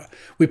Otawara.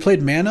 We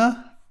played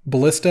Mana,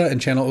 Ballista,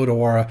 and channel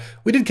Otawara.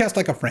 We did cast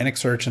like a Frantic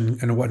Search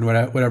and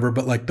whatever,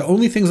 but like the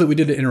only things that we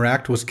did to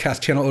interact was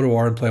cast channel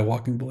Otawara and play a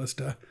Walking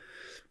Ballista.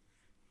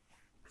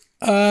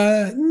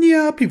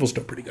 Yeah, Upheaval's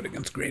still pretty good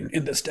against green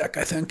in this deck,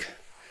 I think.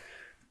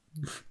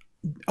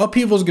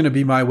 Upheaval's going to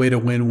be my way to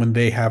win when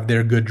they have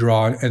their good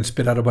draw and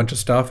spit out a bunch of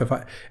stuff.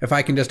 If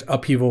I can just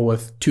Upheaval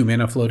with 2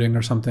 mana floating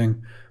or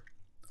something,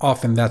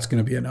 often that's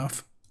going to be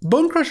enough.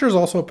 Bone Crusher is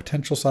also a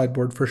potential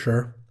sideboard for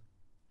sure.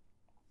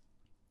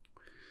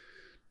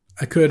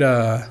 I could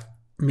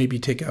maybe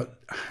take out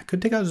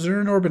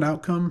Zurin Orb and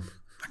Outcome.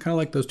 I kind of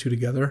like those 2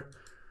 together.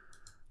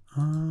 I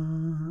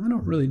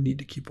don't really need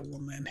to keep a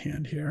 1-land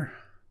hand here.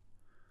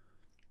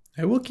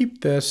 I will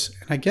keep this,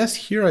 and I guess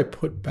here I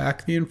put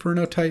back the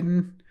Inferno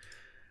Titan.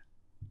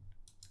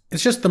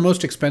 It's just the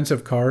most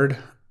expensive card.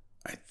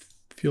 I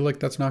feel like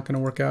that's not going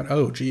to work out.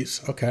 Oh,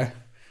 geez. Okay.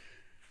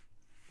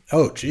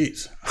 Oh,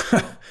 geez.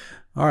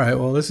 All right.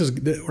 Well,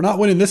 we're not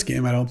winning this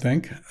game, I don't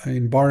think. I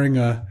mean, barring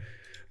a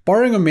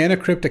Mana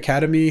Crypt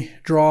Academy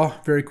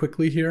draw very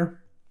quickly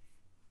here,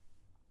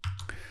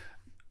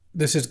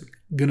 this is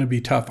going to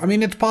be tough. I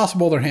mean, it's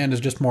possible their hand is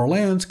just more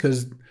lands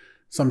because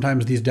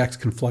sometimes these decks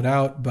can flood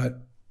out,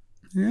 but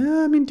yeah,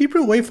 I mean,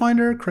 Deeproot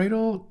Wayfinder,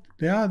 Cradle,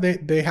 yeah,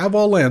 they have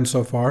all lands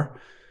so far.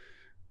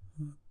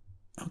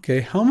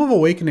 Okay, Helm of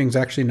Awakening is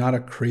actually not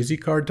a crazy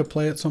card to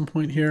play at some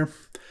point here,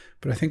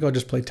 but I think I'll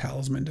just play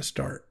Talisman to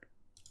start.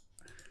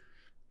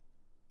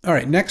 All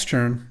right, next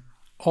turn,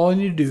 all I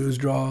need to do is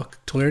draw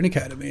Tolarian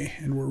Academy,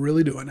 and we're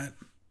really doing it.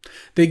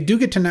 They do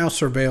get to now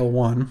Surveil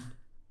 1,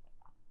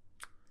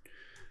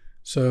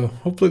 so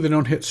hopefully they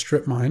don't hit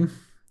Strip Mine.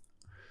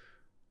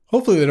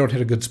 Hopefully they don't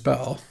hit a good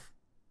spell.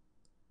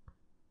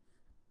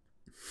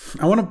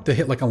 I want them to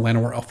hit like a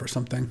Llanowar Elf or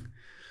something.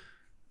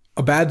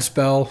 A bad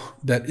spell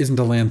that isn't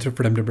a land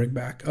for them to bring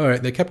back. All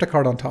right, they kept a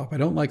card on top. I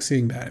don't like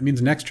seeing that. It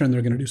means next turn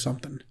they're going to do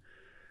something.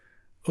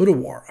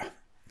 Otawara.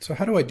 So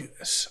how do I do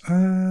this?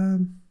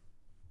 Could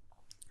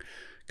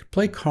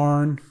play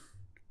Karn,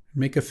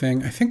 make a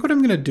thing. I think what I'm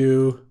going to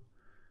do,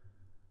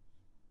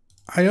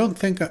 I don't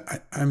think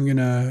I'm going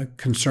to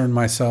concern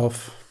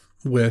myself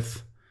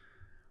with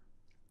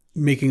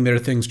making their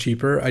things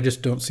cheaper. I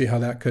just don't see how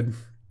that could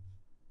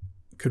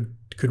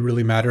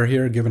really matter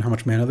here, given how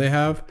much mana they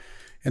have.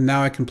 And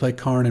now I can play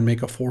Karn and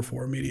make a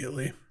 4/4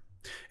 immediately.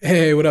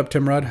 Hey, what up,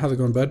 Timrod? How's it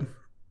going, bud?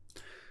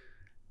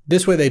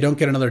 This way they don't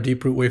get another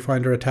Deeproot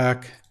Wayfinder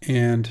attack.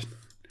 And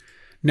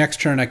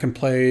next turn I can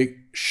play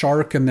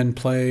Shark and then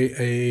play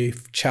a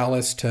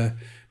Chalice to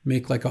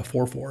make like a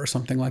 4/4 or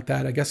something like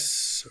that. I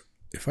guess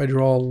if I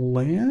draw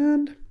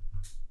land...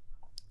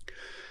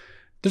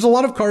 There's a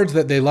lot of cards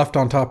that they left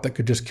on top that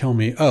could just kill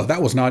me. Oh,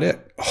 that was not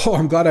it. Oh,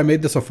 I'm glad I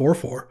made this a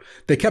 4/4.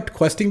 They kept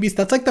Questing Beast.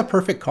 That's like the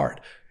perfect card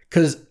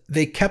because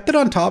they kept it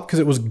on top because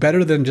it was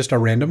better than just a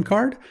random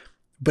card,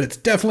 but it's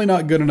definitely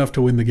not good enough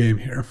to win the game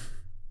here.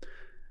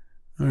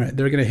 All right,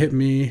 they're going to hit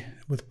me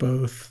with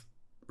both.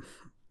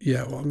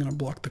 Yeah, well, I'm going to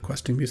block the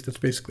Questing Beast. That's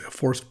basically a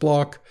forced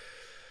block.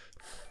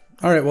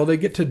 All right, well, they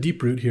get to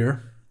Deeproot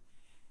here.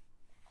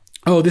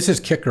 Oh, this is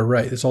Kicker,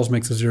 right. This also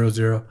makes a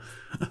 0/0.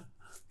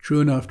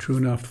 True enough, true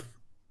enough.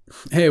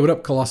 Hey, what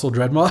up, Colossal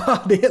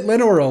Dreadmaw? They hit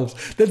Llanowar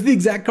Elves. That's the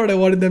exact card I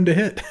wanted them to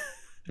hit.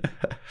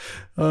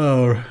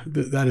 Oh,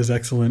 that is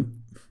excellent.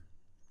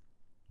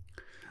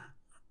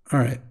 All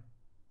right,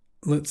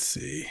 let's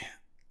see.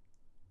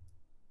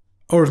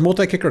 Oh, does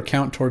multi-kicker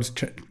count towards...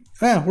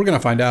 we're going to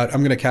find out.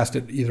 I'm going to cast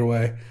it either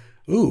way.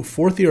 Ooh,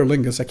 4th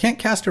Theorlingus. I can't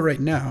cast it right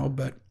now,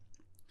 but...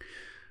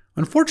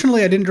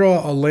 Unfortunately, I didn't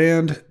draw a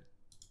land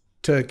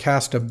to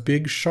cast a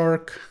big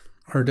shark.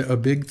 are a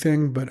big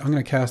thing, but I'm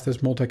going to cast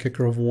this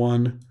multi-kicker of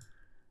 1.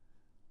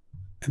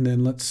 And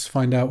then let's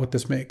find out what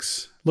this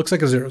makes. Looks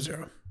like a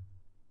 0/0.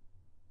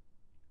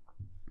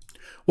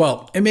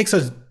 Well, it makes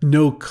a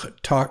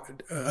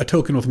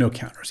token with no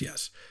counters,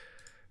 yes.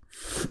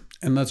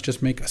 And let's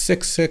just make a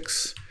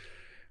 6/6.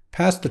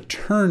 Pass the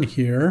turn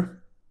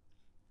here.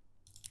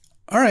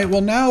 All right,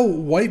 well now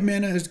white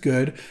mana is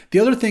good. The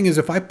other thing is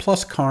if I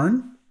plus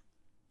Karn,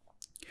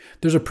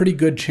 there's a pretty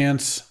good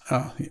chance.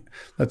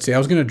 Let's see, I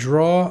was going to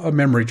draw a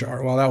memory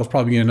jar. Well, that was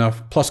probably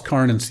enough. Plus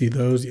Karn and see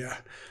those, yeah.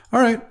 All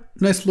right,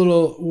 nice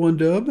little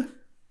 1-dub.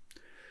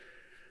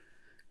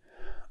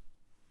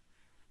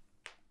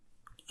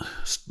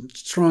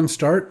 Strong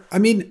start. I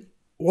mean,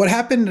 what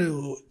happened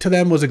to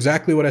them was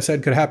exactly what I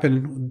said could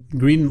happen.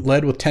 Green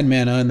led with 10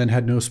 mana and then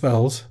had no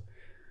spells.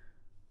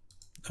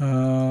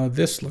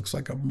 This looks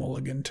like a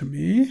mulligan to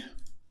me.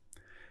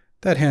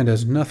 That hand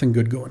has nothing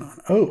good going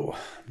on. Oh,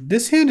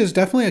 this hand is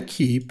definitely a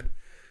keep.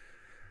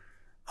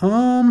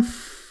 What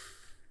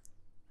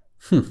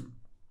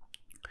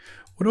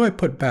do I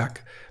put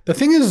back? The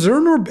thing is,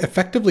 Zernor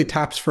effectively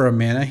taps for a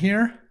mana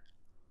here.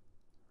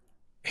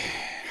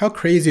 How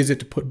crazy is it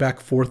to put back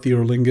 4th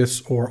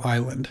Eorlingus or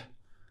Island?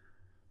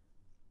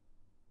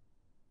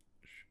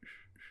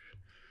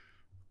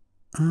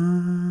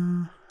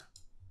 I'm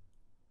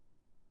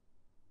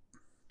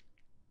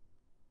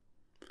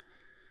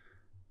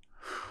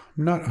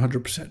not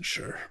 100%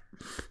 sure.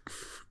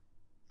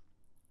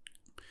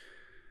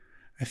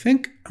 I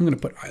think I'm going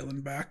to put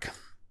Island back.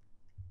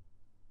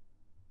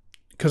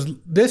 Because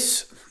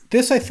this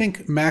I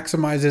think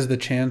maximizes the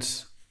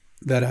chance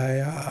that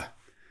I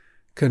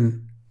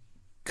can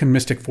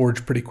Mystic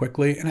Forge pretty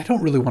quickly, and I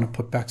don't really want to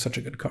put back such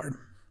a good card.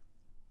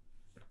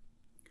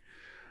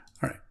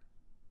 All right,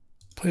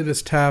 play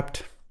this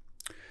tapped.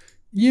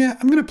 Yeah,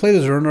 I'm gonna play the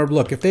Zernor.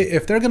 Look, if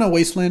they're gonna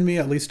wasteland me,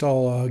 at least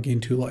I'll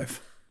gain 2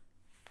 life.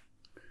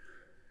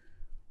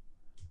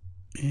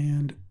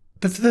 And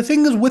the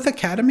thing is with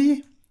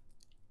Academy,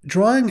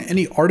 drawing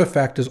any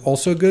artifact is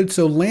also good.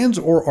 So lands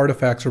or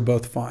artifacts are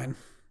both fine.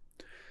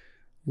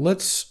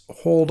 Let's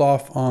hold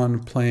off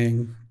on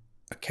playing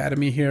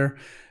Academy here.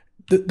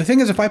 The thing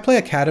is, if I play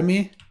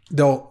Academy,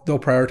 they'll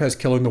prioritize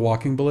killing the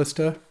Walking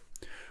Ballista,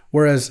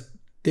 whereas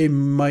they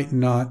might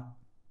not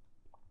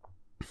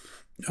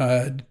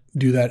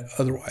do that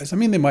otherwise. I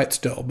mean, they might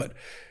still, but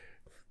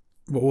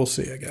we'll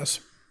see, I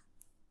guess.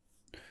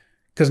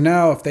 Because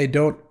now, if they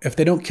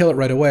don't kill it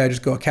right away, I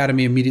just go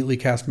Academy, immediately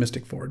cast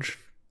Mystic Forge.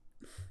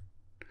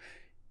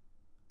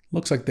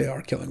 Looks like they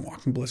are killing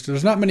Walking Ballista.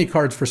 There's not many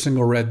cards for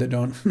single red that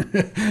don't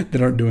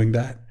that aren't doing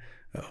that.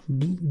 Oh,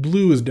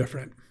 blue is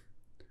different.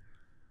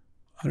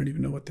 I don't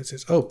even know what this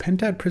is. Oh,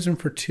 Pentad Prism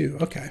for 2.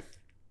 Okay.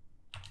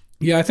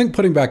 Yeah, I think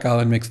putting back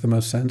Island makes the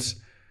most sense.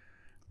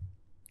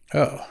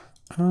 Oh,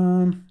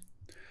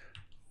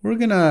 we're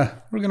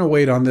gonna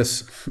wait on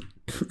this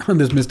on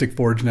this Mystic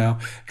Forge now.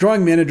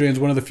 Drawing Mana Drain is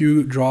one of the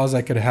few draws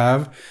I could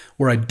have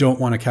where I don't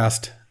want to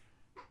cast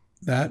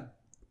that.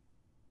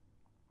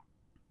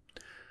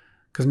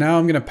 Because now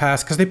I'm going to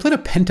pass, because they played a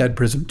Pentad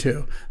Prism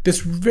too. This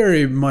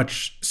very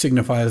much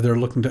signifies they're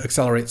looking to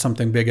accelerate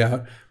something big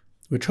out,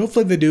 which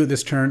hopefully they do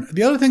this turn.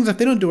 The other thing is if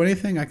they don't do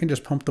anything, I can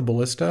just pump the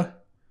Ballista.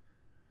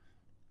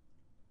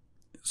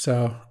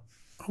 So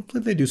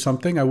hopefully they do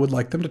something. I would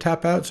like them to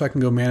tap out so I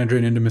can go Mana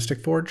Drain into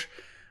Mystic Forge.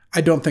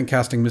 I don't think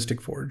casting Mystic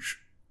Forge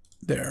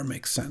there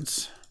makes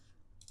sense.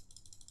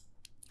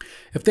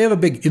 If they have a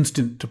big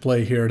instant to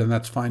play here, then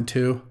that's fine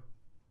too.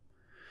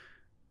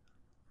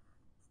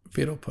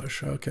 Fatal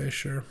Push. Okay,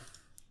 sure.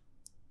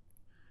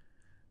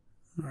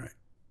 All right.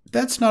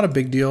 That's not a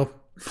big deal.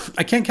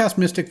 I can't cast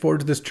Mystic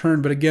Forge this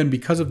turn, but again,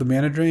 because of the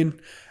Mana Drain,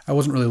 I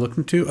wasn't really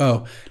looking to.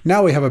 Oh,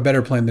 now we have a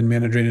better plan than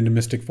Mana Drain into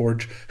Mystic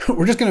Forge.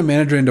 We're just going to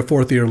Mana Drain to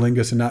 4th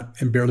Eorlingus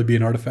and barely be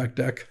an artifact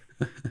deck.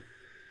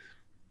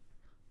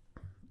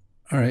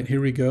 All right, here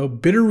we go.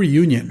 Bitter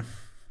Reunion.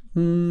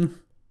 All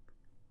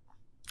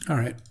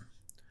right.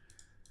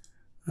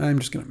 I'm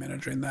just going to Mana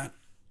Drain that.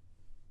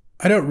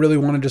 I don't really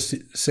want to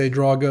just say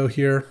draw go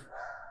here.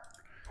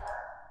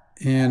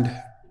 And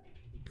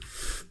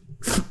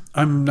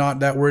I'm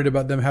not that worried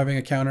about them having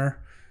a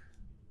counter.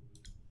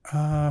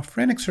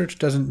 Frantic Search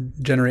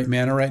doesn't generate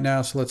mana right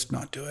now, so let's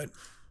not do it.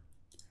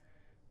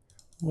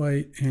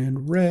 White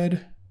and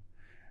red.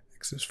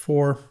 X is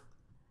 4.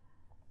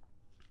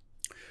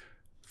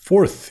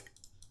 4th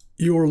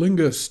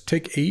Eorlingus,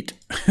 take 8.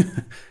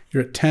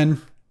 You're at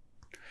 10.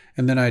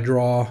 And then I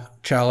draw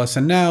Chalice.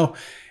 And now,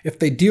 if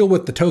they deal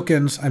with the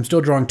tokens, I'm still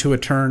drawing 2 a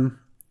turn,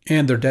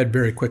 and they're dead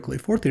very quickly.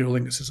 4th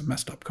Eorlingus is a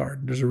messed up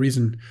card. There's a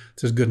reason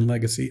this is good in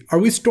Legacy. Are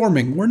we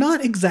storming? We're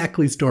not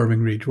exactly storming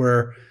Reach.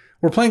 We're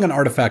playing an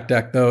artifact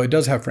deck, though. It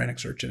does have Frantic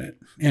Search in it,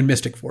 and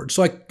Mystic Forge.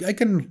 So I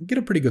can get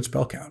a pretty good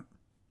spell count.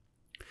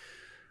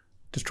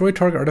 Destroy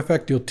target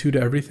artifact, deal 2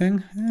 to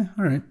everything.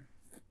 All right.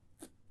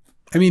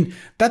 I mean,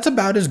 that's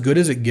about as good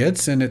as it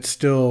gets, and it's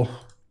still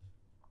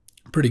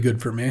pretty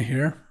good for me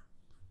here.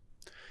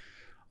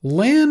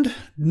 Land,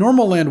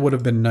 normal land would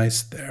have been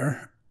nice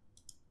there.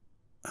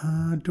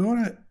 Do I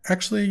want to,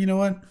 actually, you know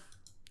what?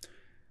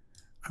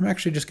 I'm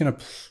actually just going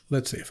to,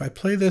 let's see, if I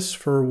play this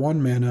for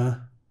 1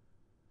 mana,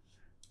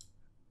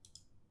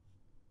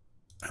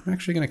 I'm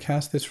actually going to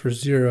cast this for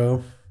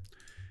 0,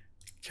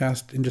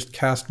 just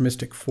cast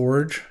Mystic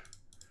Forge.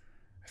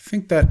 I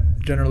think that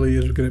generally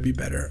is going to be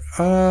better.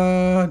 Do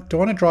I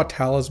want to draw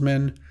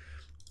Talisman?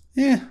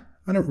 I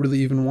don't really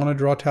even want to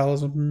draw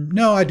Talisman.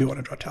 No, I do want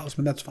to draw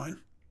Talisman. That's fine.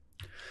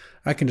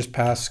 I can just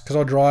pass because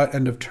I'll draw it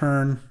end of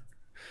turn.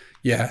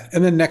 Yeah,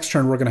 and then next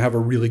turn we're going to have a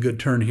really good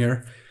turn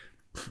here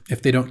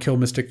if they don't kill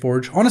Mystic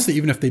Forge. Honestly,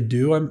 even if they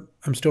do,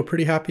 I'm still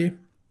pretty happy.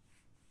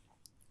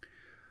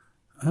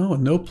 Oh,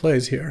 no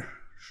plays here.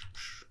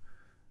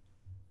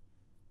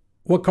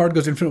 What card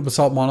goes Infinite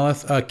Basalt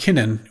Monolith?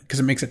 Kinnan, because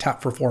it makes it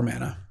tap for 4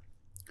 mana.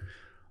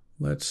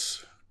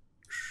 Let's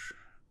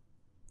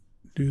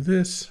do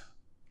this.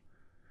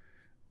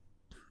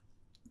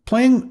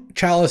 Playing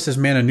Chalice is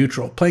mana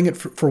neutral. Playing it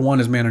for 1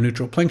 is mana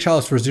neutral. Playing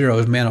Chalice for 0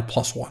 is mana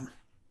 +1.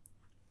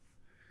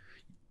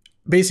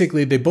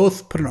 Basically, they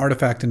both put an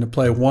artifact into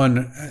play.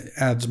 1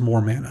 adds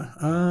more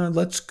mana.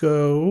 Let's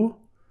go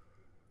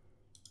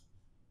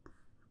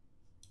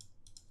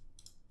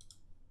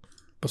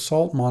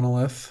Basalt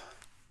Monolith.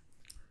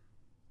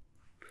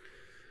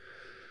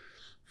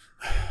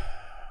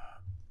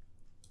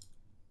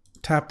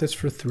 Tap this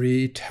for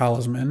 3,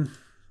 Talisman.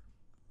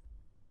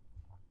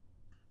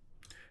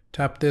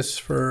 Tap this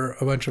for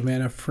a bunch of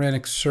mana,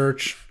 Frantic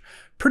Search.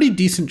 Pretty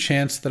decent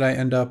chance that I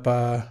end up...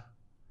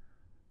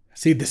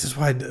 See, this is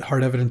why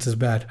hard evidence is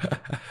bad.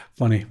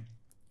 Funny.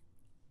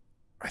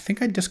 I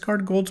think I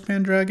discard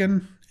Goldspan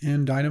Dragon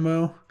and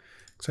Dynamo,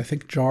 because I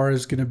think Jar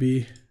is going to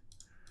be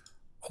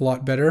a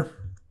lot better.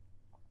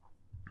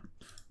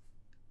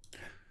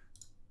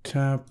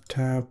 Tap,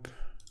 tap,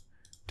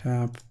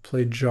 tap,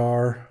 play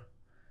Jar.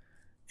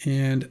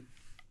 And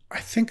I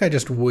think I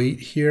just wait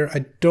here.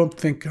 I don't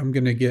think I'm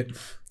going to get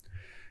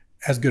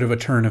as good of a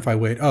turn if I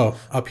wait. Oh,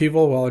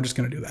 Upheaval? Well, I'm just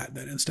going to do that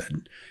then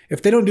instead.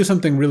 If they don't do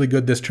something really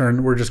good this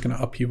turn, we're just going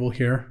to Upheaval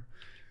here.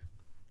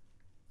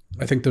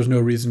 I think there's no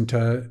reason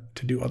to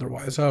do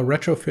otherwise.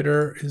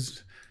 Retrofitter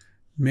is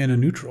mana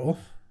neutral.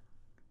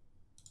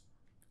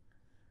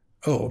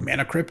 Oh,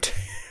 Mana Crypt.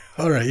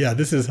 All right, yeah,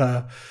 this is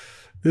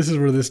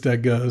where this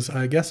deck goes.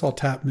 I guess I'll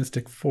tap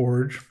Mystic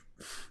Forge.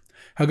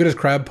 How good is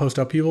Crab post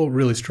Upheaval?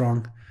 Really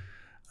strong.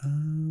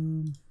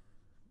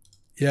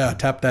 Yeah,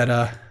 tap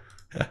that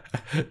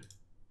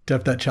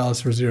tap that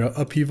Chalice for 0.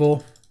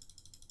 Upheaval.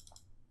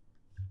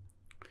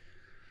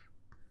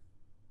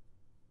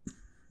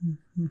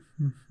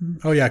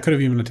 Oh yeah, I could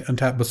have even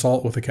untapped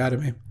Basalt with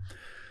Academy.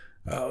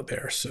 Oh,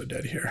 they're so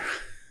dead here.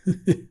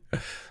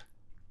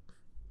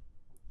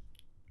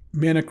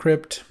 Mana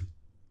Crypt.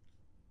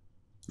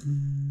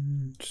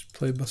 Just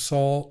play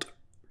Basalt.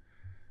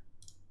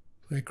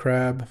 Play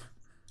Crab.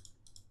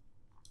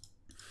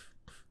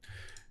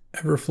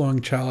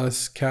 Everflowing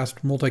Chalice.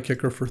 Cast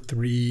Multi-Kicker for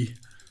 3.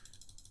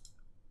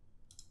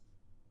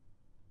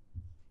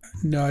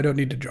 No, I don't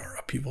need to Jar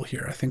Upheaval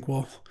here. I think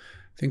we'll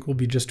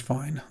be just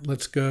fine.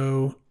 Let's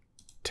go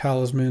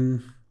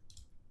Talisman.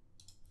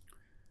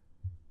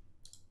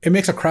 It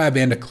makes a Crab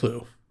and a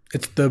Clue.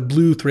 It's the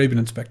blue Thraben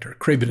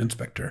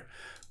Inspector.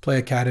 Play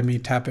Academy,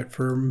 tap it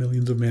for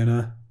millions of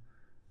mana.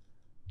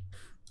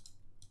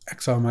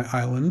 Exile my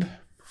island.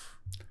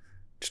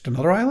 Just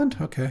another island?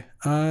 Okay.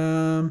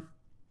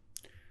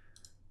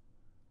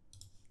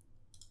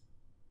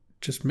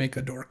 Just make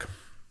a dork.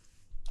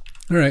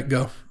 All right,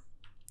 go.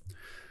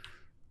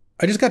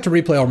 I just got to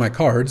replay all my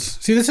cards.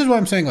 See, this is why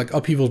I'm saying like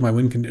Upheaval is my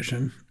win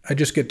condition. I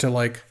just get to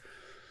like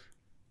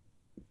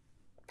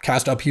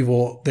cast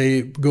Upheaval.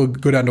 They go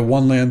down to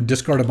 1 land,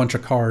 discard a bunch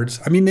of cards.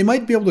 I mean, they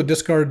might be able to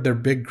discard their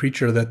big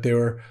creature that they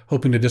were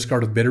hoping to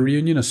discard with Bitter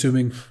Reunion,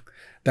 assuming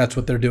that's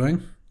what they're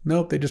doing.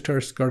 Nope, they just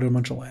discarded a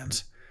bunch of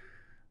lands.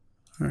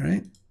 All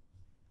right.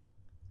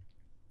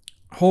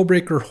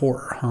 Hullbreaker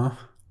Horror, huh?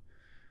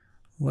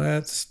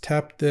 Let's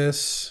tap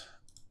this,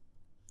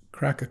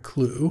 crack a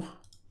Clue.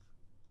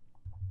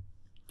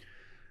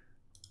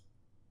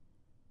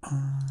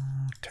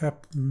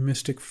 Tap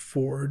Mystic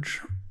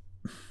Forge.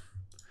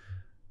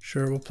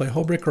 Sure, we'll play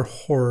Hullbreaker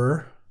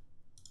Horror.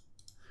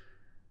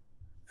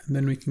 And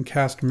then we can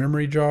cast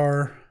Memory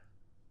Jar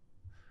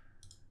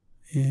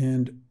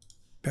and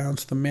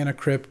bounce the Mana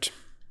Crypt.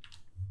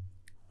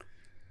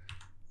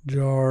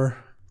 Jar.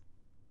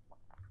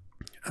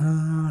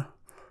 I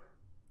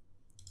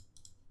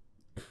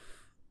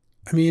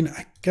mean,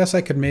 I guess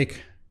I could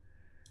make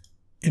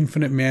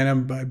infinite mana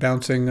by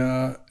bouncing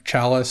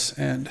Chalice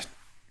and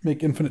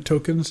make infinite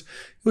tokens.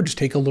 It would just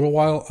take a little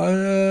while.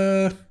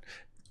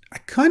 I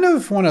kind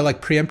of want to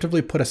like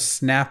preemptively put a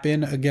snap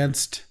in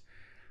against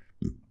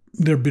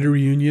their Bitter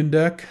Reunion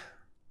deck.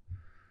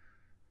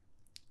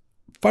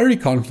 Fiery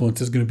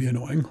Confluence is going to be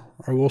annoying.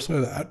 I will say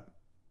that.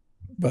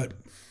 But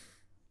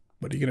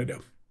what are you going to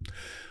do?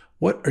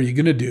 What are you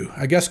going to do?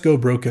 I guess go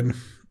broken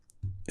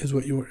is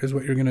what you're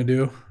going to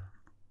do.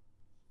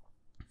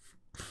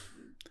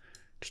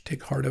 Just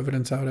take hard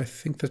evidence out. I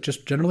think that's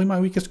just generally my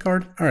weakest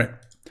card. All right.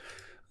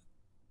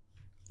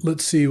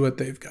 Let's see what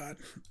they've got.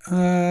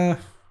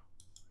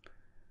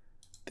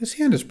 They This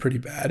hand is pretty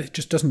bad. It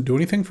just doesn't do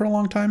anything for a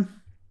long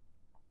time.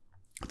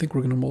 I think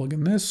we're going to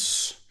mulligan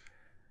this.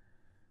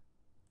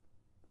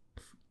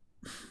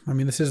 I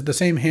mean, this is the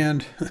same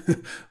hand,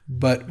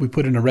 but we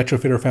put in a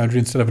retrofitter foundry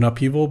instead of an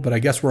upheaval, but I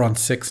guess we're on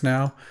 6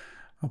 now.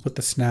 I'll put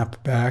the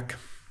snap back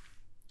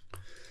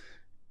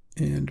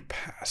and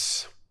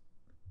pass.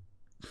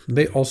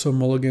 They also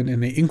mulligan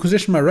and they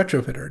inquisition my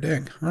retrofitter.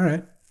 Dang. All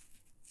right.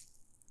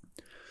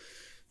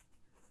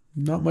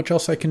 Not much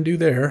else I can do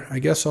there. I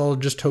guess I'll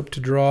just hope to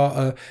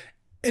draw.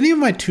 Any of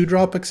my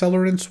 2-drop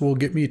accelerants will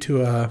get me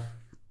to a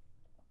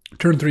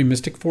turn 3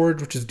 Mystic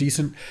Forge, which is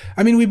decent.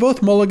 I mean, we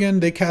both mulligan,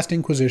 they cast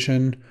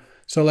Inquisition.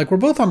 So like we're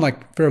both on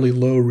like fairly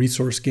low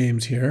resource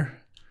games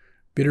here.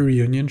 Bitter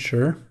Reunion,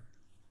 sure.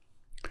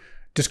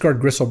 Discard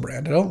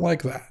Gristlebrand. I don't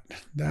like that.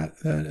 That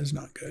is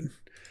not good.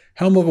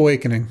 Helm of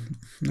Awakening.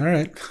 All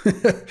right.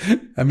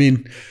 I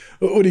mean,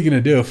 what are you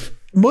going to do?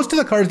 Most of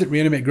the cards that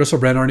reanimate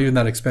Gristlebrand aren't even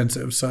that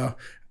expensive, so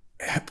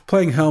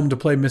playing Helm to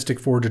play Mystic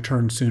Forge a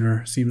turn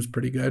sooner seems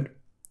pretty good.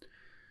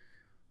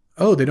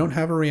 Oh, they don't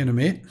have a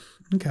reanimate.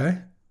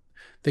 Okay.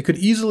 They could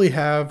easily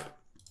have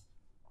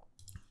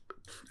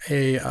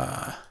a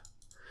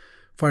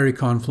Fiery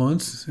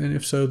Confluence, and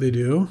if so, they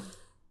do.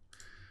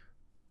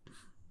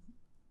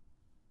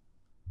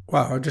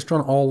 Wow, I've just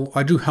drawn all...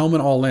 I drew Helm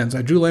in all lands.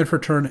 I drew land for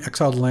turn,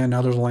 exiled land,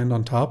 now there's a land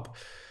on top.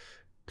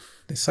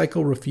 They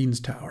cycle Rafine's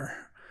Tower.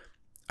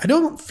 I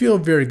don't feel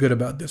very good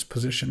about this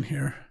position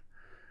here.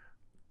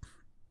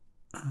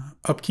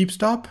 Upkeep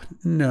stop?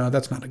 No,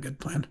 that's not a good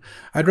plan.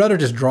 I'd rather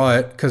just draw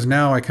it, because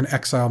now I can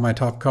exile my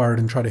top card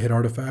and try to hit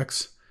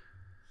artifacts.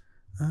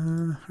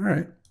 All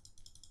right.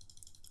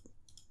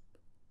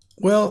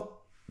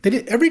 Well, they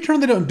did, every turn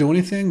they don't do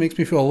anything makes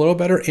me feel a little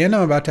better, and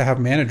I'm about to have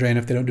mana drain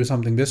if they don't do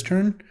something this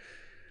turn.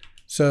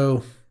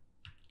 So,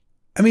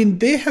 I mean,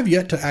 they have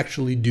yet to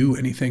actually do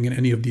anything in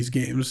any of these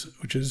games,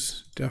 which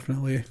is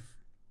definitely...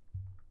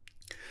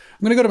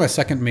 I'm going to go to my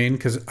second main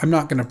because I'm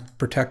not going to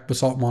protect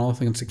Basalt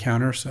Monolith against a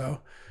counter,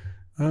 so...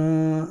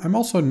 I'm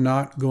also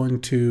not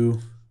going to...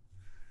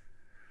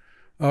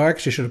 Oh, I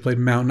actually should have played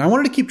Mountain. I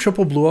wanted to keep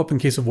triple blue up in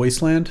case of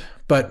Wasteland,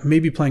 but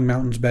maybe playing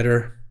Mountain's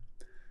better.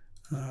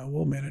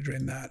 We'll mana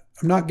drain that.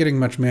 I'm not getting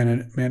much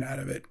mana out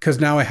of it, because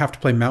now I have to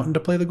play Mountain to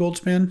play the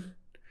Goldspan.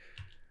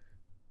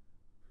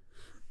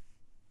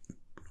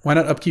 Why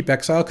not upkeep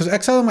Exile? Because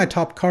exiling my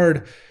top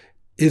card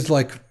is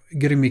like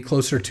getting me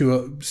closer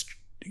to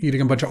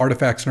getting a bunch of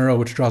artifacts in a row,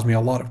 which draws me a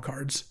lot of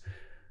cards.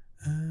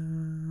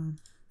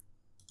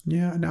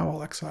 Yeah, now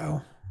I'll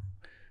exile.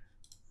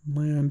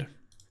 Land.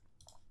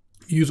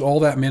 Use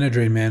all that mana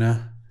drain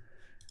mana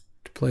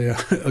to play a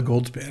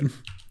Goldspan.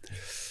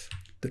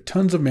 There are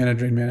tons of mana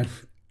drain mana.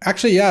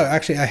 Actually, yeah,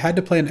 I had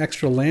to play an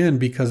extra land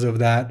because of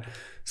that.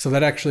 So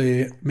that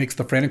actually makes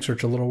the Frantic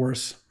Search a little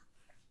worse.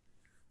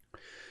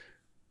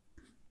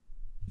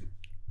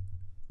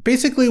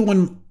 Basically,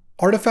 when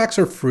artifacts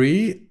are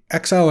free,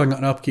 exiling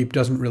an upkeep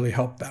doesn't really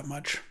help that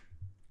much.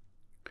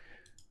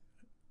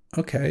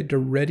 Okay,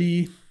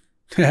 Daretti.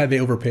 They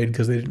overpaid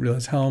because they didn't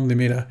realize Helm. They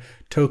made a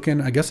token.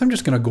 I guess I'm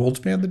just going to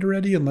Goldspan the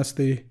Daretti unless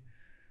they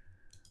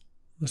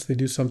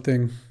do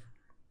something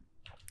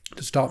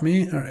to stop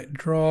me. All right,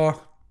 draw.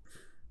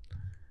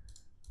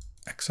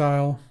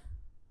 Exile.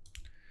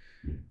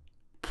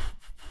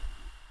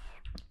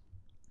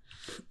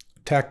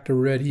 Attack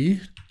Daretti.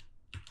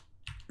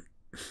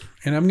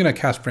 And I'm going to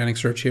cast Frantic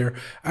Search here.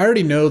 I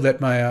already know that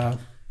my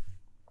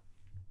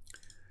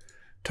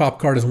top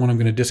card is one I'm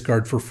going to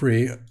discard for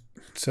free.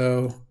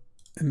 So,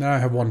 and now I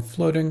have one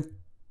floating.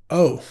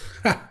 Oh,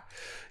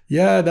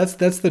 yeah,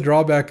 that's the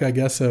drawback, I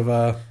guess,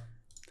 of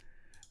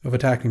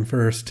attacking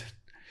first.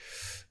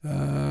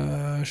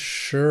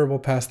 Sure, we'll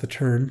pass the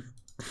turn.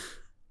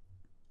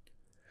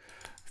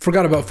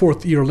 Forgot about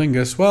 4th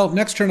Eorlingus. Well,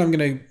 next turn I'm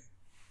going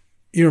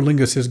to...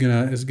 Eorlingus is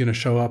gonna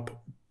show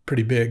up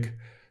pretty big.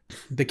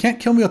 They can't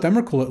kill me with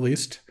Emrakul, at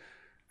least.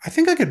 I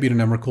think I could beat an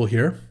Emrakul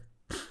here.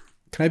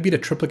 Can I beat a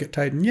Triplicate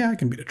Titan? Yeah, I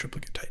can beat a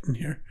Triplicate Titan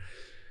here.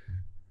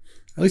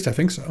 At least I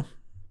think so.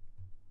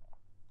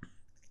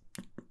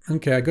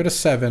 Okay, I go to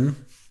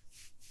 7.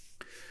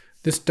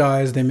 This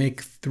dies. They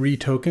make 3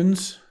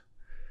 tokens.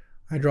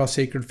 I draw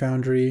Sacred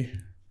Foundry.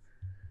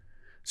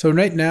 So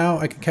right now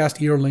I can cast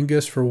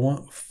Eorlingus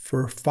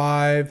for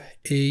 5,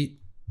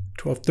 8,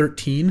 12,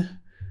 13.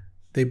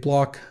 They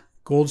block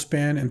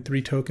Goldspan and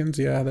 3 tokens.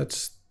 Yeah,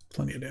 that's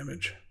plenty of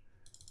damage.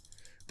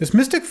 This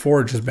Mystic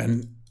Forge has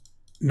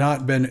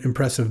not been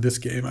impressive this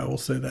game, I will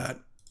say that.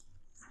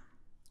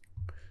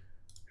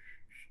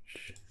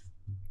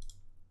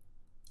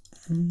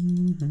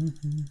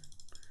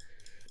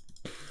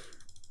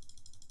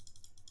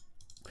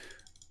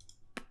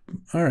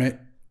 All right.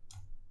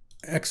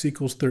 X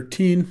equals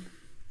 13.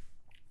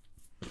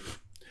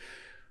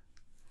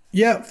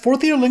 Yeah,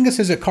 4th Eorlingus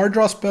is a card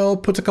draw spell,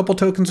 puts a couple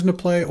tokens into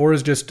play, or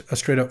is just a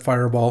straight up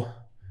fireball.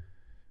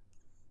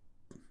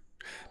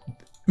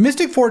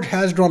 Mystic Forge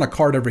has drawn a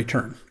card every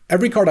turn.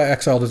 Every card I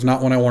exiled is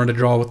not one I wanted to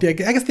draw, with I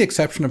guess the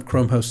exception of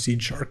Chrome Host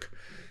Seed Shark.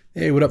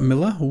 Hey, what up,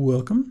 Milla?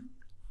 Welcome.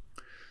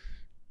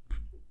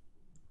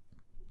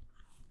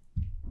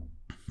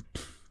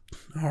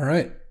 All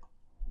right.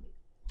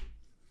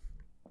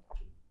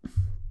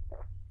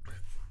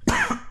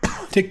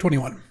 Take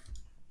 21.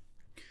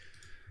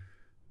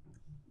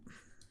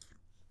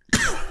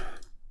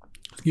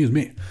 Excuse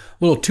me.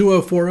 Little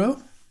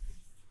 2040.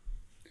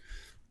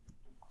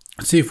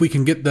 Let's see if we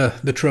can get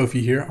the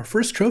trophy here. Our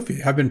first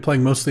trophy. I've been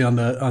playing mostly on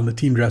the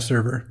team draft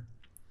server.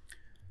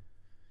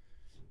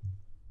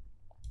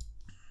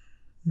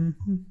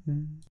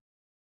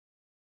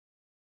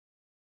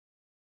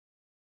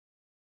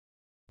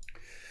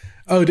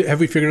 Oh, have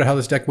we figured out how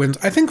this deck wins?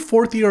 I think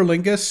 4th Year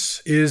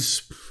Lingus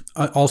is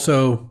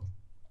also...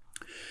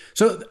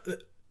 So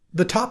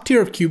the top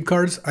tier of cube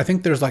cards, I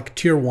think there's like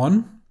tier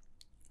 1.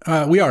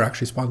 We are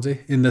actually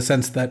Sponzy in the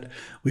sense that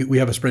we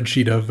have a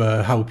spreadsheet of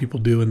how people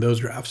do in those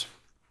drafts.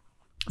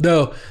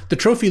 Though the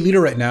trophy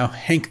leader right now,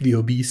 Hank the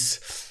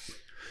Obese,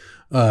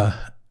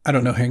 I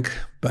don't know Hank,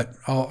 but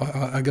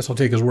I guess I'll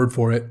take his word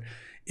for it,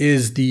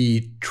 is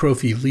the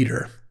trophy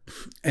leader.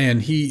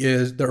 And he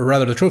is, or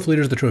rather the trophy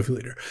leader is the trophy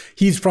leader.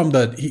 He's from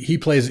he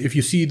plays, if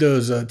you see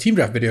those team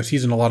draft videos,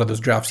 he's in a lot of those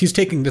drafts. He's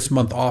taking this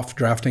month off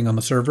drafting on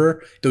the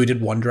server, though he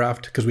did one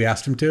draft because we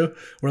asked him to.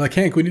 We're like,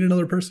 Hank, we need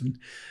another person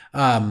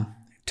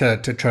to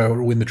try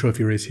to win the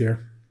trophy race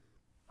here.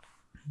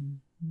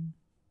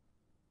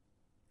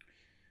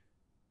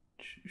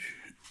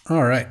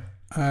 All right,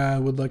 I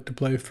would like to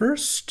play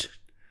first.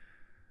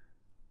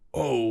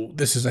 Oh,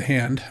 this is a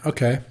hand.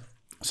 Okay,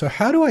 so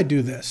how do I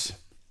do this?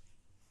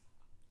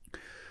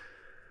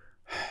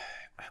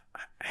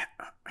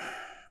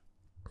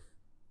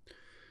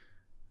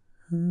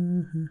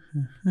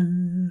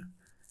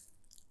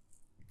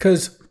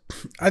 Because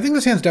I think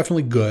this hand's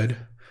definitely good.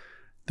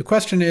 The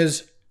question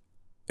is,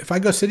 if I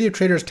go City of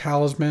Traders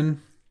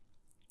Talisman,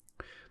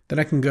 then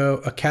I can go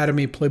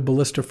Academy, play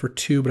Ballista for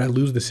 2, but I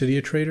lose the City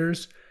of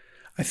Traders.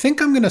 I think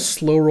I'm going to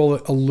slow roll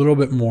it a little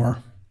bit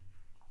more.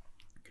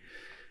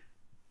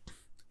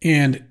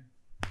 And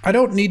I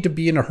don't need to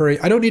be in a hurry.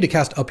 I don't need to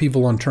cast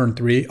Upheaval on turn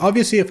 3.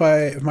 Obviously, if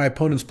my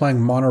opponent's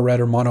playing mono red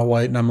or mono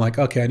white and I'm like,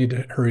 okay, I need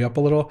to hurry up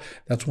a little,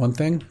 that's one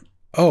thing.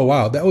 Oh,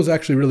 wow, that was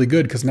actually really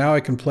good because now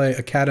I can play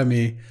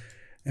Academy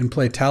and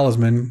play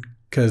Talisman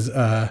because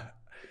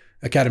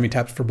Academy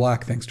taps for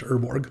black thanks to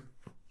Urborg.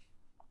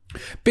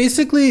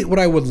 Basically, what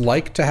I would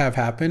like to have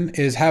happen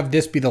is have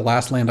this be the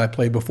last land I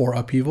play before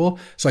Upheaval,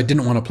 so I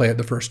didn't want to play it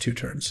the first 2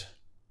 turns.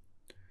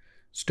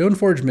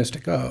 Stoneforge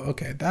Mystic. Oh,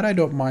 okay, that I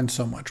don't mind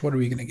so much. What are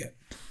we going to get?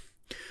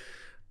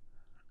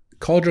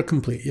 Cauldron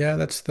Complete. Yeah,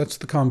 that's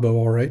the combo,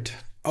 all right.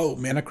 Oh,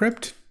 Mana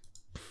Crypt.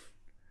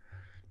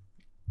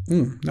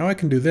 Now I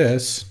can do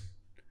this.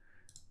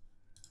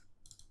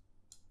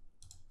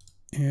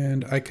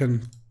 And I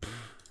can...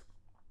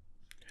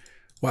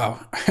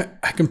 Wow,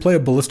 I can play a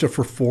Ballista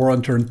for 4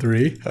 on turn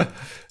 3.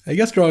 I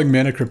guess drawing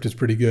Mana Crypt is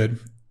pretty good.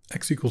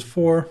 X equals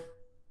 4.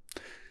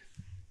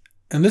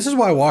 And this is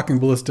why Walking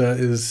Ballista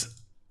is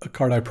a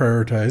card I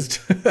prioritized.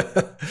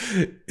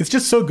 It's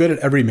just so good at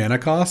every mana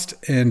cost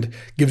and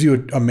gives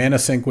you a mana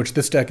sink, which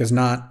this deck is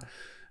not,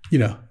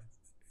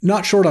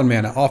 not short on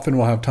mana. Often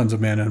will have tons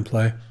of mana in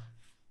play.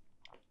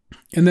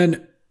 And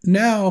then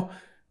now,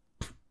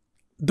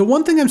 the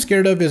one thing I'm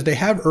scared of is they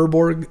have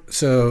Urborg,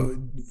 so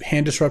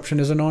hand disruption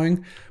is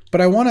annoying, but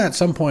I want to at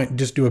some point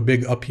just do a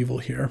big upheaval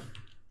here.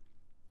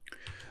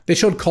 They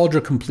showed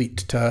Cauldron Complete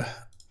to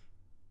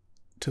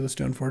the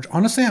Stoneforge.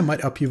 Honestly, I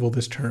might upheaval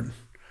this turn.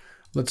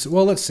 Let's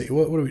see.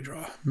 What do we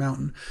draw?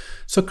 Mountain.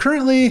 So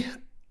currently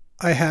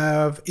I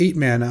have 8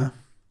 mana.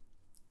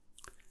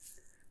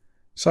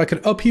 So I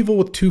could upheaval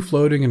with 2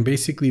 floating and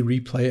basically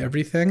replay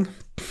everything.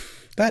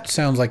 That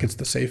sounds like it's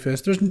the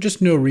safest. There's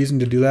just no reason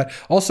to do that.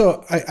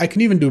 Also, I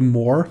can even do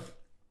more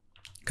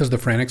because of the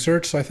Frantic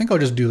Search. So I think I'll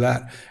just do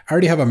that. I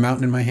already have a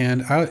mountain in my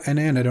hand, and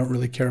I don't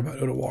really care about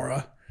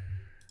Otawara.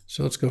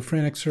 So let's go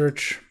Frantic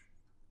Search.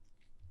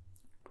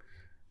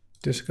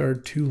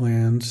 Discard 2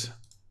 lands.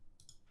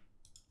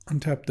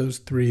 Untap those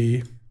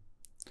 3.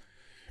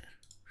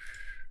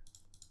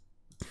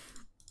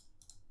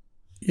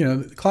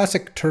 The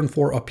classic turn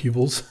 4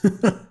 upheavals.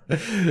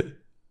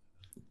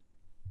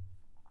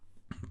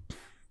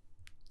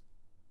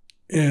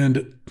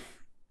 And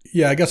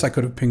yeah, I guess I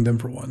could have pinged them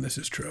for 1. This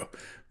is true.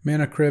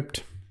 Mana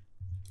Crypt,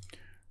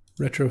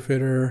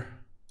 Retrofitter,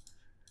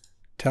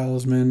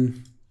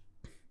 Talisman.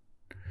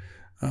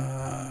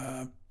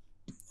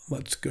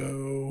 Let's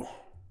go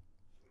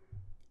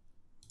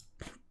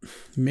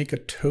make a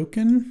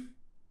token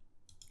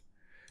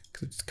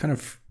because it's kind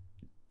of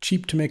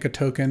cheap to make a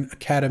token.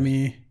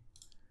 Academy,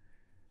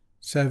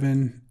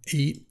 7,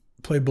 8,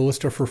 play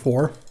Ballista for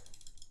 4.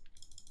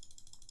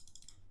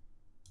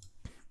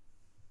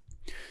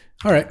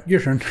 All right, your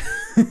turn.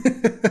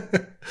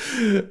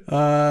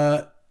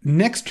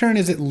 Next turn,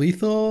 is it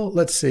lethal?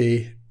 Let's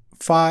see.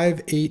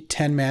 5, 8,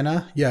 10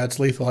 mana. Yeah, it's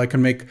lethal. I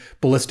can make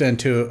Ballista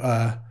into...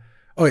 oh,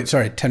 wait,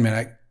 sorry, 10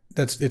 mana.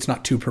 It's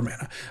not 2 per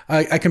mana.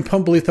 I can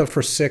pump Ballista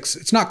for 6.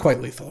 It's not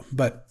quite lethal,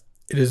 but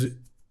it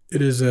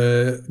is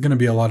going to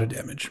be a lot of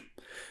damage.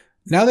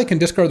 Now they can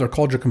discard their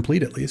Cauldron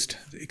Complete at least,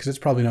 because it's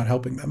probably not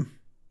helping them.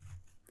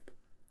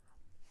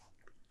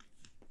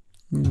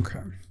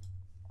 Okay.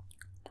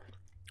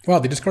 Wow,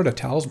 they discard a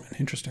talisman.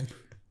 Interesting.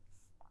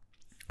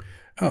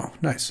 Oh,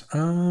 nice.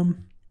 Let's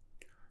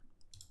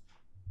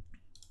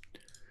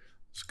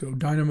go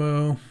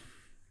Dynamo.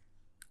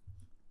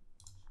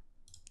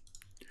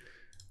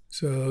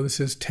 So this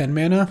is 10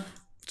 mana.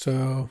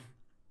 So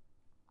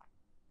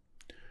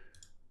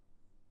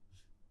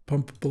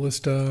Pump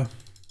Ballista.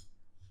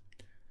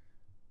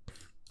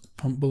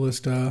 Pump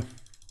Ballista.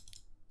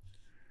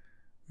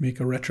 Make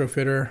a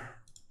Retrofitter.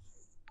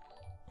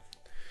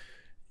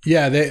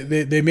 Yeah,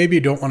 they maybe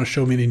don't want to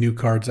show me any new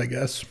cards, I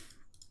guess.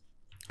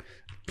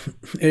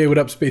 Hey, what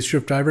up, Space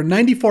Ship Diver?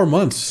 94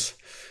 months.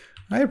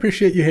 I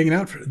appreciate you hanging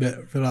out for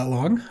that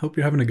long. Hope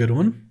you're having a good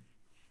one.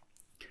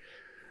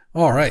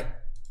 All right.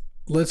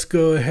 Let's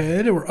go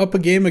ahead. We're up a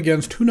game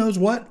against who knows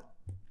what.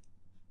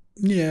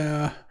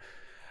 Yeah.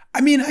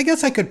 I mean, I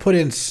guess I could put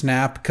in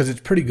Snap because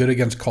it's pretty good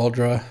against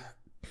Cauldra.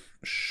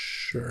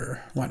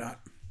 Sure. Why not?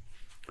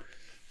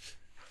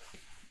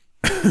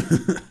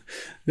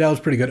 That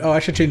was pretty good. Oh, I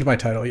should change my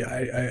title.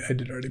 Yeah, I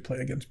did already play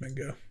against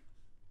Mingo.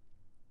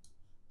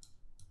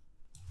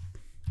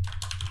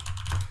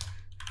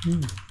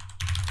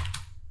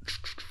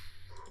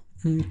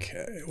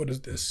 Okay, what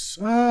is this?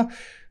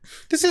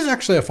 This is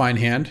actually a fine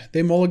hand.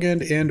 They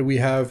mulliganed, and we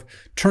have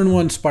turn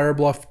 1 Spire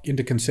Bluff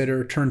into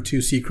Consider, turn 2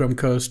 Seachrome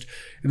Coast,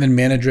 and then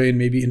Mana Drain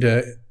maybe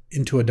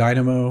into a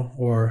Dynamo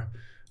or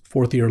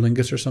 4th Year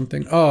Lingus or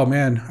something. Oh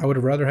man, I would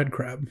have rather had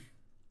Crab.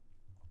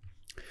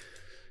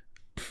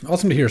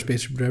 Awesome to hear,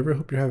 Space Driver.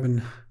 Hope you're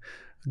having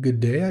a good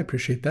day. I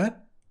appreciate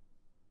that.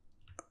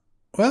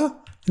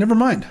 Well, never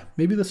mind.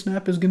 Maybe the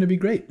Snap is going to be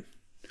great.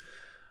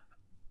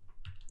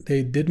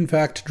 They did, in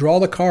fact, draw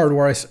the card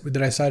where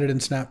that I cited in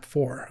Snap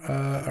 4.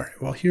 All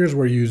right, well, here's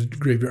where you used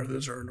Graveyard of the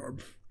Zern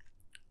Orb.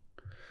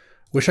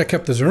 Wish I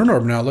kept the Zern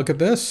Orb now. Look at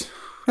this.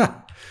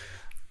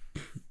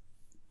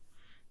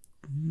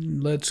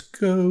 Let's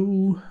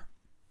go.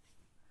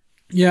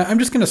 Yeah, I'm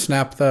just going to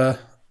snap the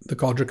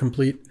Cauldra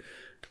Complete.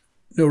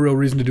 No real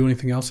reason to do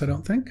anything else, I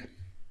don't think.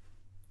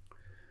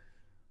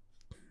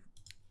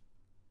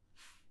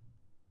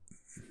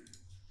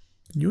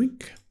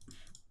 Yoink.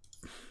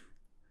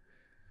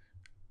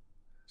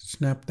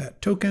 Snap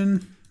that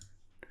token.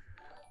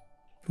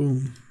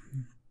 Boom.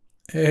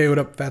 Hey, what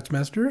up, Fats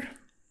Master?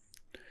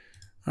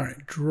 All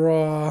right,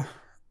 draw.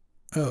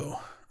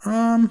 Oh,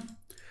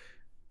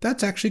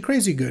 that's actually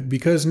crazy good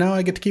because now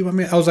I get to keep up.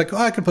 I was like, oh,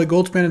 I could play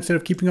Goldspan instead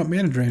of keeping up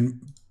Mana Drain,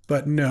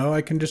 but no,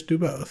 I can just do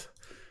both.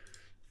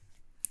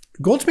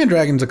 Goldspan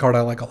Dragon's a card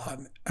I like a lot.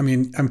 I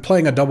mean, I'm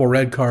playing a double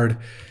red card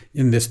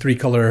in this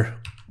 3-color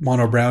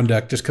mono brown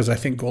deck just because I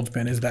think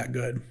Goldspan is that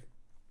good.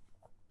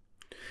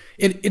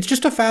 It's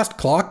just a fast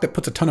clock that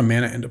puts a ton of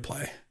mana into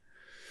play.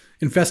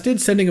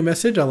 Infested, sending a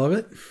message. I love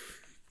it.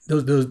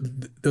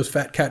 Those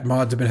fat cat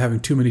mods have been having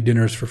too many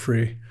dinners for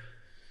free.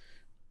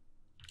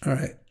 All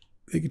right.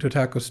 They get to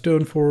attack with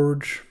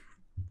Stoneforge.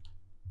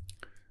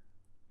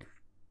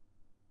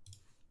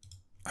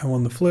 I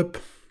won the flip.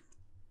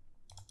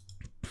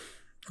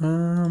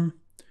 Let's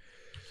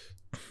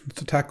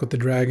attack with the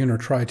dragon, or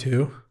try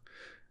to.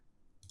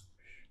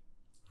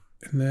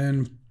 And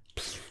then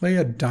play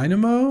a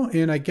Dynamo,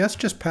 and I guess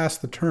just pass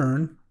the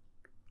turn.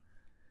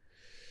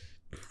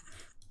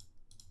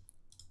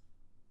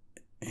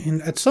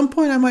 And at some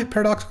point I might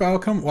Paradoxical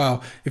Outcome.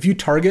 Wow, if you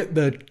target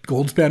the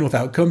Goldspan with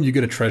Outcome, you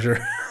get a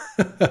treasure.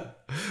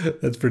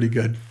 That's pretty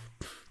good.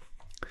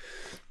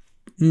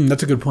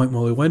 That's a good point,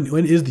 Molly.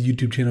 When is the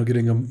YouTube channel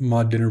getting a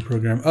mod dinner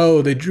program?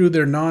 Oh, they drew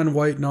their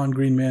non-white,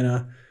 non-green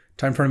mana.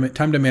 Time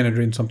to mana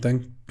drain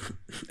something.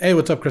 Hey,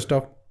 what's up,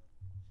 Christoph?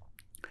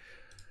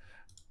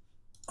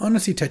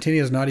 Honestly,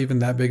 Titania is not even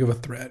that big of a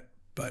threat,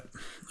 but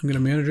I'm going to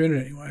mana drain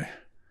it anyway.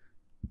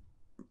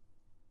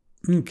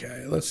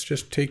 Okay, let's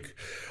just take...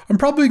 I'm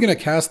probably going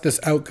to cast this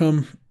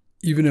Outcome,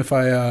 even if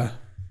I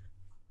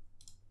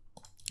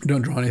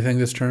don't draw anything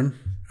this turn.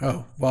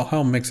 Oh, well,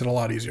 Helm makes it a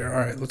lot easier. All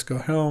right, let's go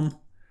Helm.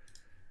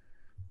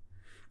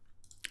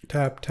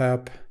 Tap,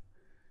 tap.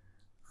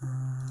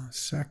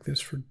 Sack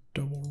this for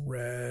double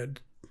red.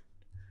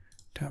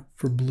 Tap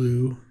for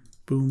blue.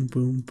 Boom,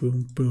 boom,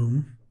 boom,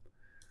 boom.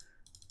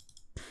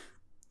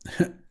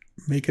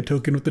 Make a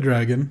token with the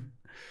dragon.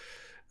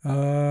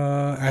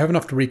 I have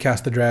enough to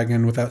recast the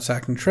dragon without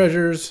sacking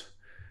treasures.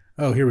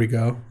 Oh, here we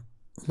go.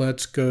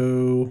 Let's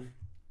go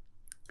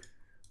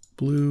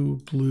blue,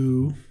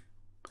 blue,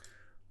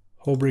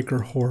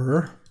 Hullbreaker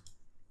Horror.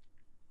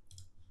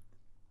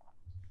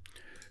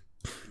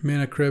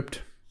 Mana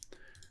Crypt.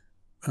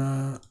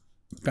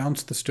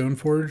 Bounce the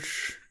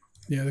Stoneforge.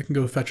 Yeah, they can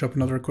go fetch up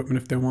another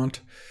equipment if they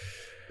want.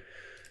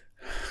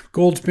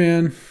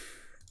 Goldspan.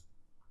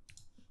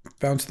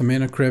 Bounce the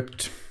Mana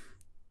Crypt.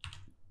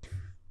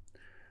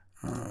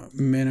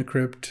 Mana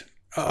Crypt.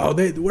 Oh,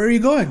 where are you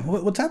going?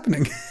 What's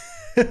happening?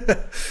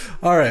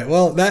 All right,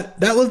 well, that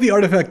was the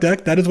artifact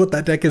deck. That is what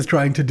that deck is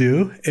trying to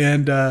do.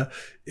 And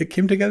it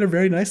came together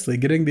very nicely.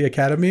 Getting the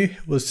Academy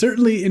was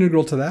certainly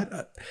integral to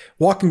that.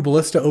 Walking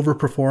Ballista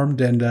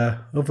overperformed, and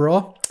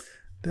overall,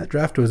 that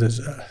draft was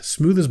as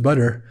smooth as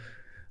butter.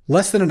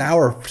 Less than an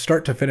hour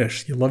start to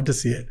finish. You'll love to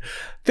see it.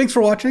 Thanks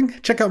for watching.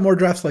 Check out more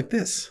drafts like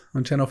this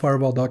on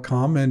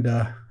channelfireball.com, and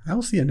I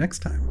will see you next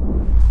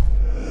time.